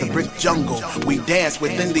natives of the brick jungle, we dance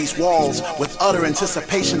within these walls with utter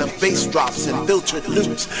anticipation of bass drops and filtered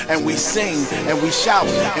loops. And we sing and we shout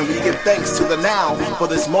and we give thanks to the now for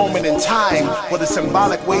this moment in time, for the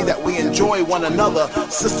symbolic way that we enjoy one another,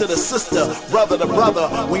 sister to sister, brother to brother.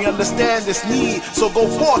 We understand this need, so go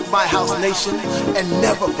forth, my house nation, and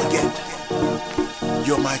never forget.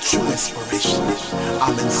 You're my true inspiration.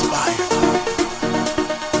 I'm inspired.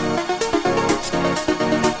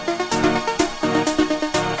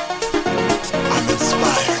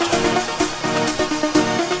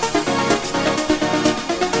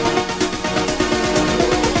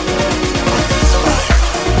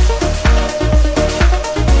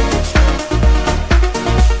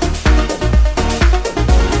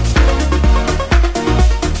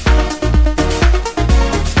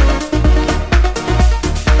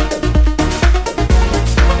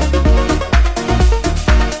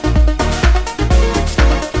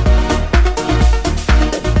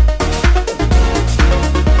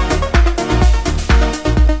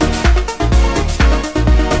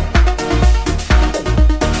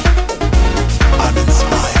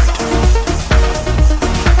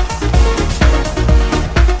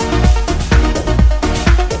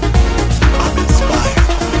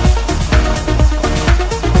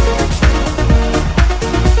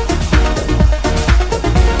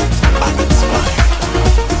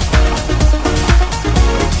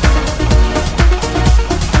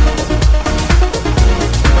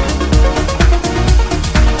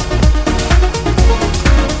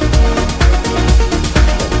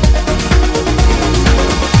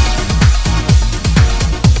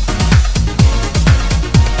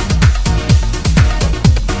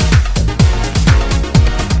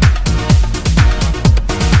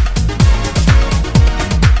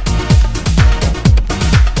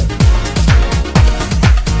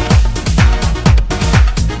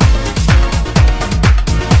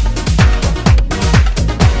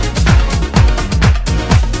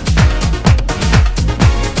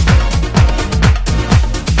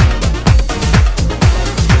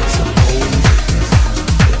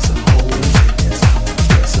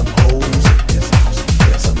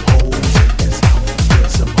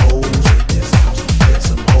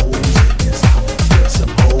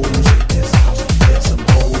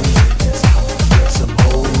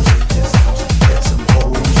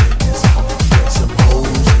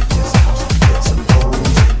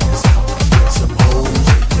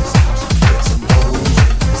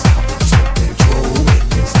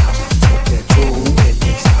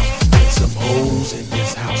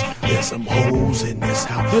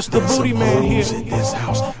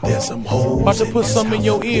 to put some in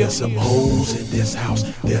your ear. There's some hoes in this house.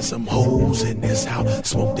 There's some hoes in this house.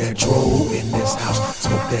 Smoke that dro in this house.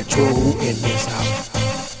 Smoke that dro in this house.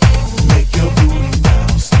 Make your booty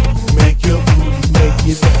bounce. Make your booty make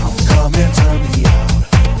it bounce. Come and turn me out.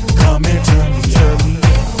 Come and turn me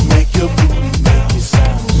out. Make your booty make it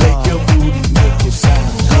sound. Make your booty make it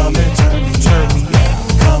sound. Come and turn me out.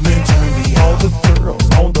 Come and turn me out. All the girls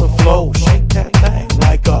on the floor, shake that thing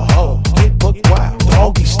like a hoe. Get buck wild,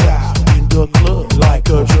 doggy style in the club like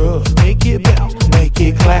a drug. Make it bounce, make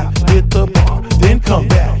it clap, hit the bar, then come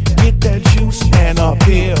back. Get that juice and a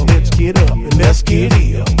pill. Let's get up and let's get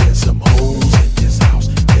ill. There's some hoes in this house.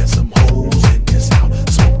 There's some hoes in this house.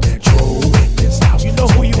 Smoke that dro in this house. You know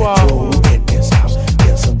who you are. In this house.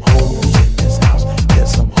 There's some hoes in this house.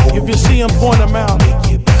 There's some hoes. If you see them, point them out.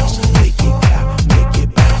 Make it bounce, make it clap, make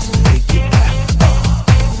it bounce, make it clap.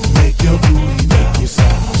 Make your booty make it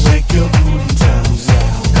sound. Make your booty turn me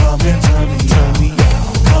out. Come and turn me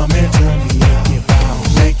out. Come and turn me, make it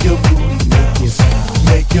bounce. Make your booty make it sound.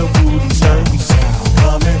 Make your booty turn me out.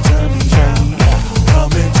 Come and turn me out.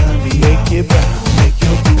 Come and turn me, make it bounce. Make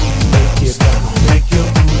your booty make it bounce. Make your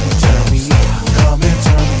booty turn me out. Come and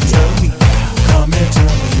turn me out. Come and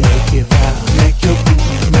turn me, make it bounce. Make your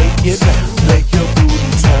booty make it bounce. Make your booty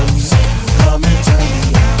turn me out. Come and turn me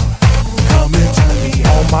out. Come and turn me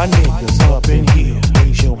out. All my niggas up in here,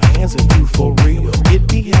 raise your hands if you for real. Get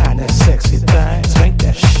behind that sexy thing, spank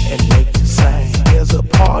that shit and make it sing. There's a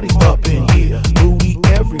party up in here, booty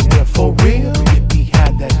everywhere for real. Get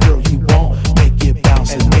behind that girl you want, make it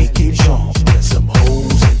bounce and make it jump. There's some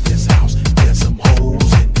hoes in this house. There's some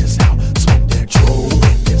hoes in this house. Smoke that dro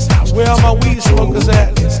in this house. Where are my weed smokers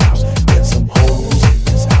at? There's some hoes in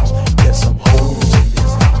this house. There's some hoes in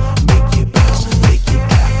this house. Make it bounce, make it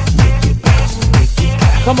clap, make it bounce, make it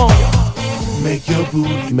clap. Come on, y'all. Make your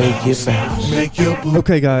booty make it bounce. Make your booty.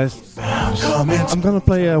 Okay, guys. I'm gonna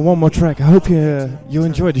play one more track. I hope you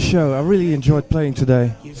enjoyed the show. I really enjoyed playing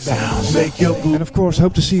today. And of course,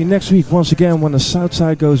 hope to see you next week once again when the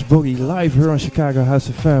Southside goes boogie live here on Chicago House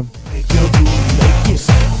FM.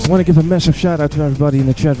 I want to give a massive shout out to everybody in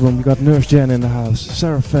the chat room. We got Nurse Jen in the house,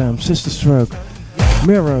 Sarah Pham, Sister Stroke,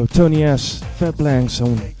 Miro, Tony S, Fat Blanks,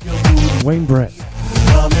 and Wayne Brett.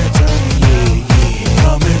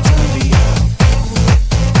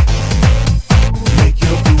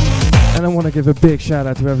 And I want to give a big shout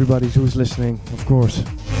out to everybody who's listening, of course.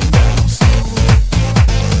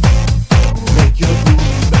 Make your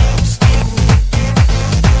booty bounce.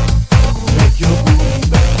 Make your booty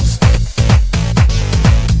bounce.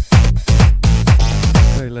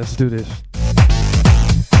 Okay, let's do this.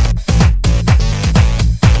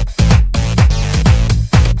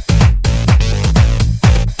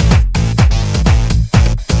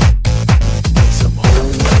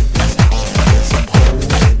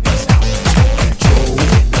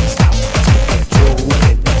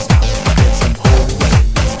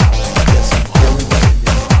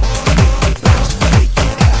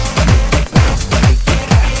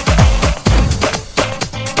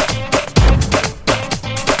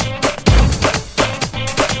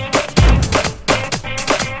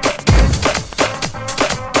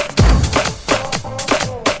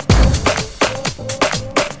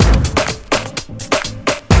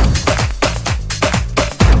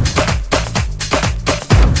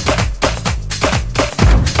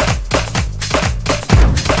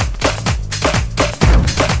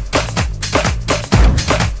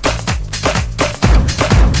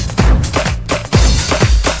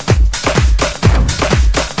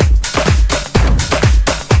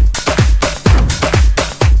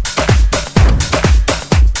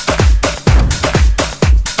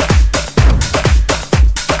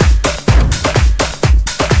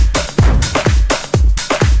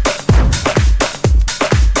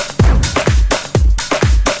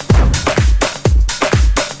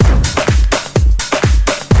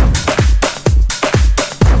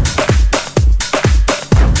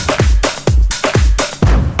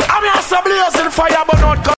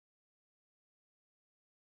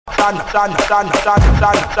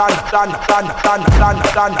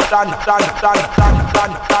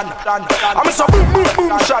 I'm so boom, boom,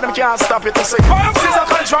 boom, shot them can't stop it to say. Since I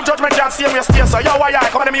come from judgment, can't see me stay. So yo, why I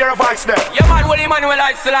come in here a voice there? Yeah, man, what Emmanuel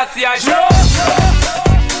I still see I show.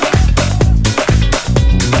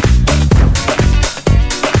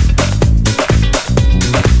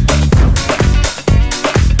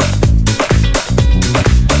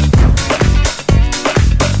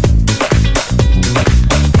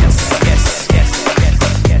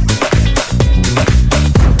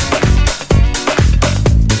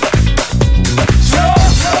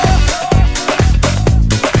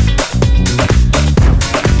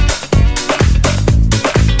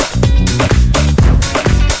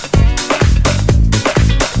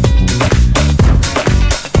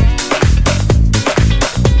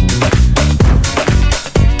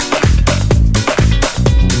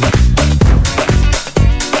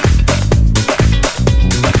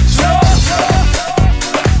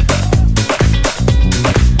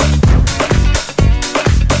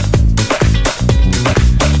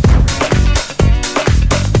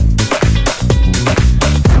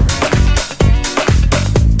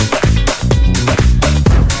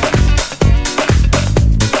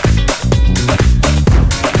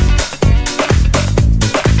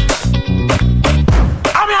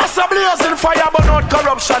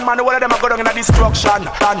 revolution.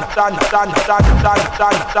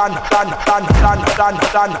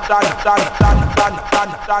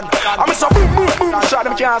 I'm so boom, boom, boom, shot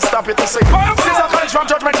them can't stop it to say. Since I college from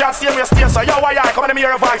judgment can't see me stay. So yo, why I come in the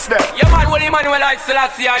mirror voice there? Yeah man, what do you man when I still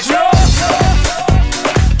see I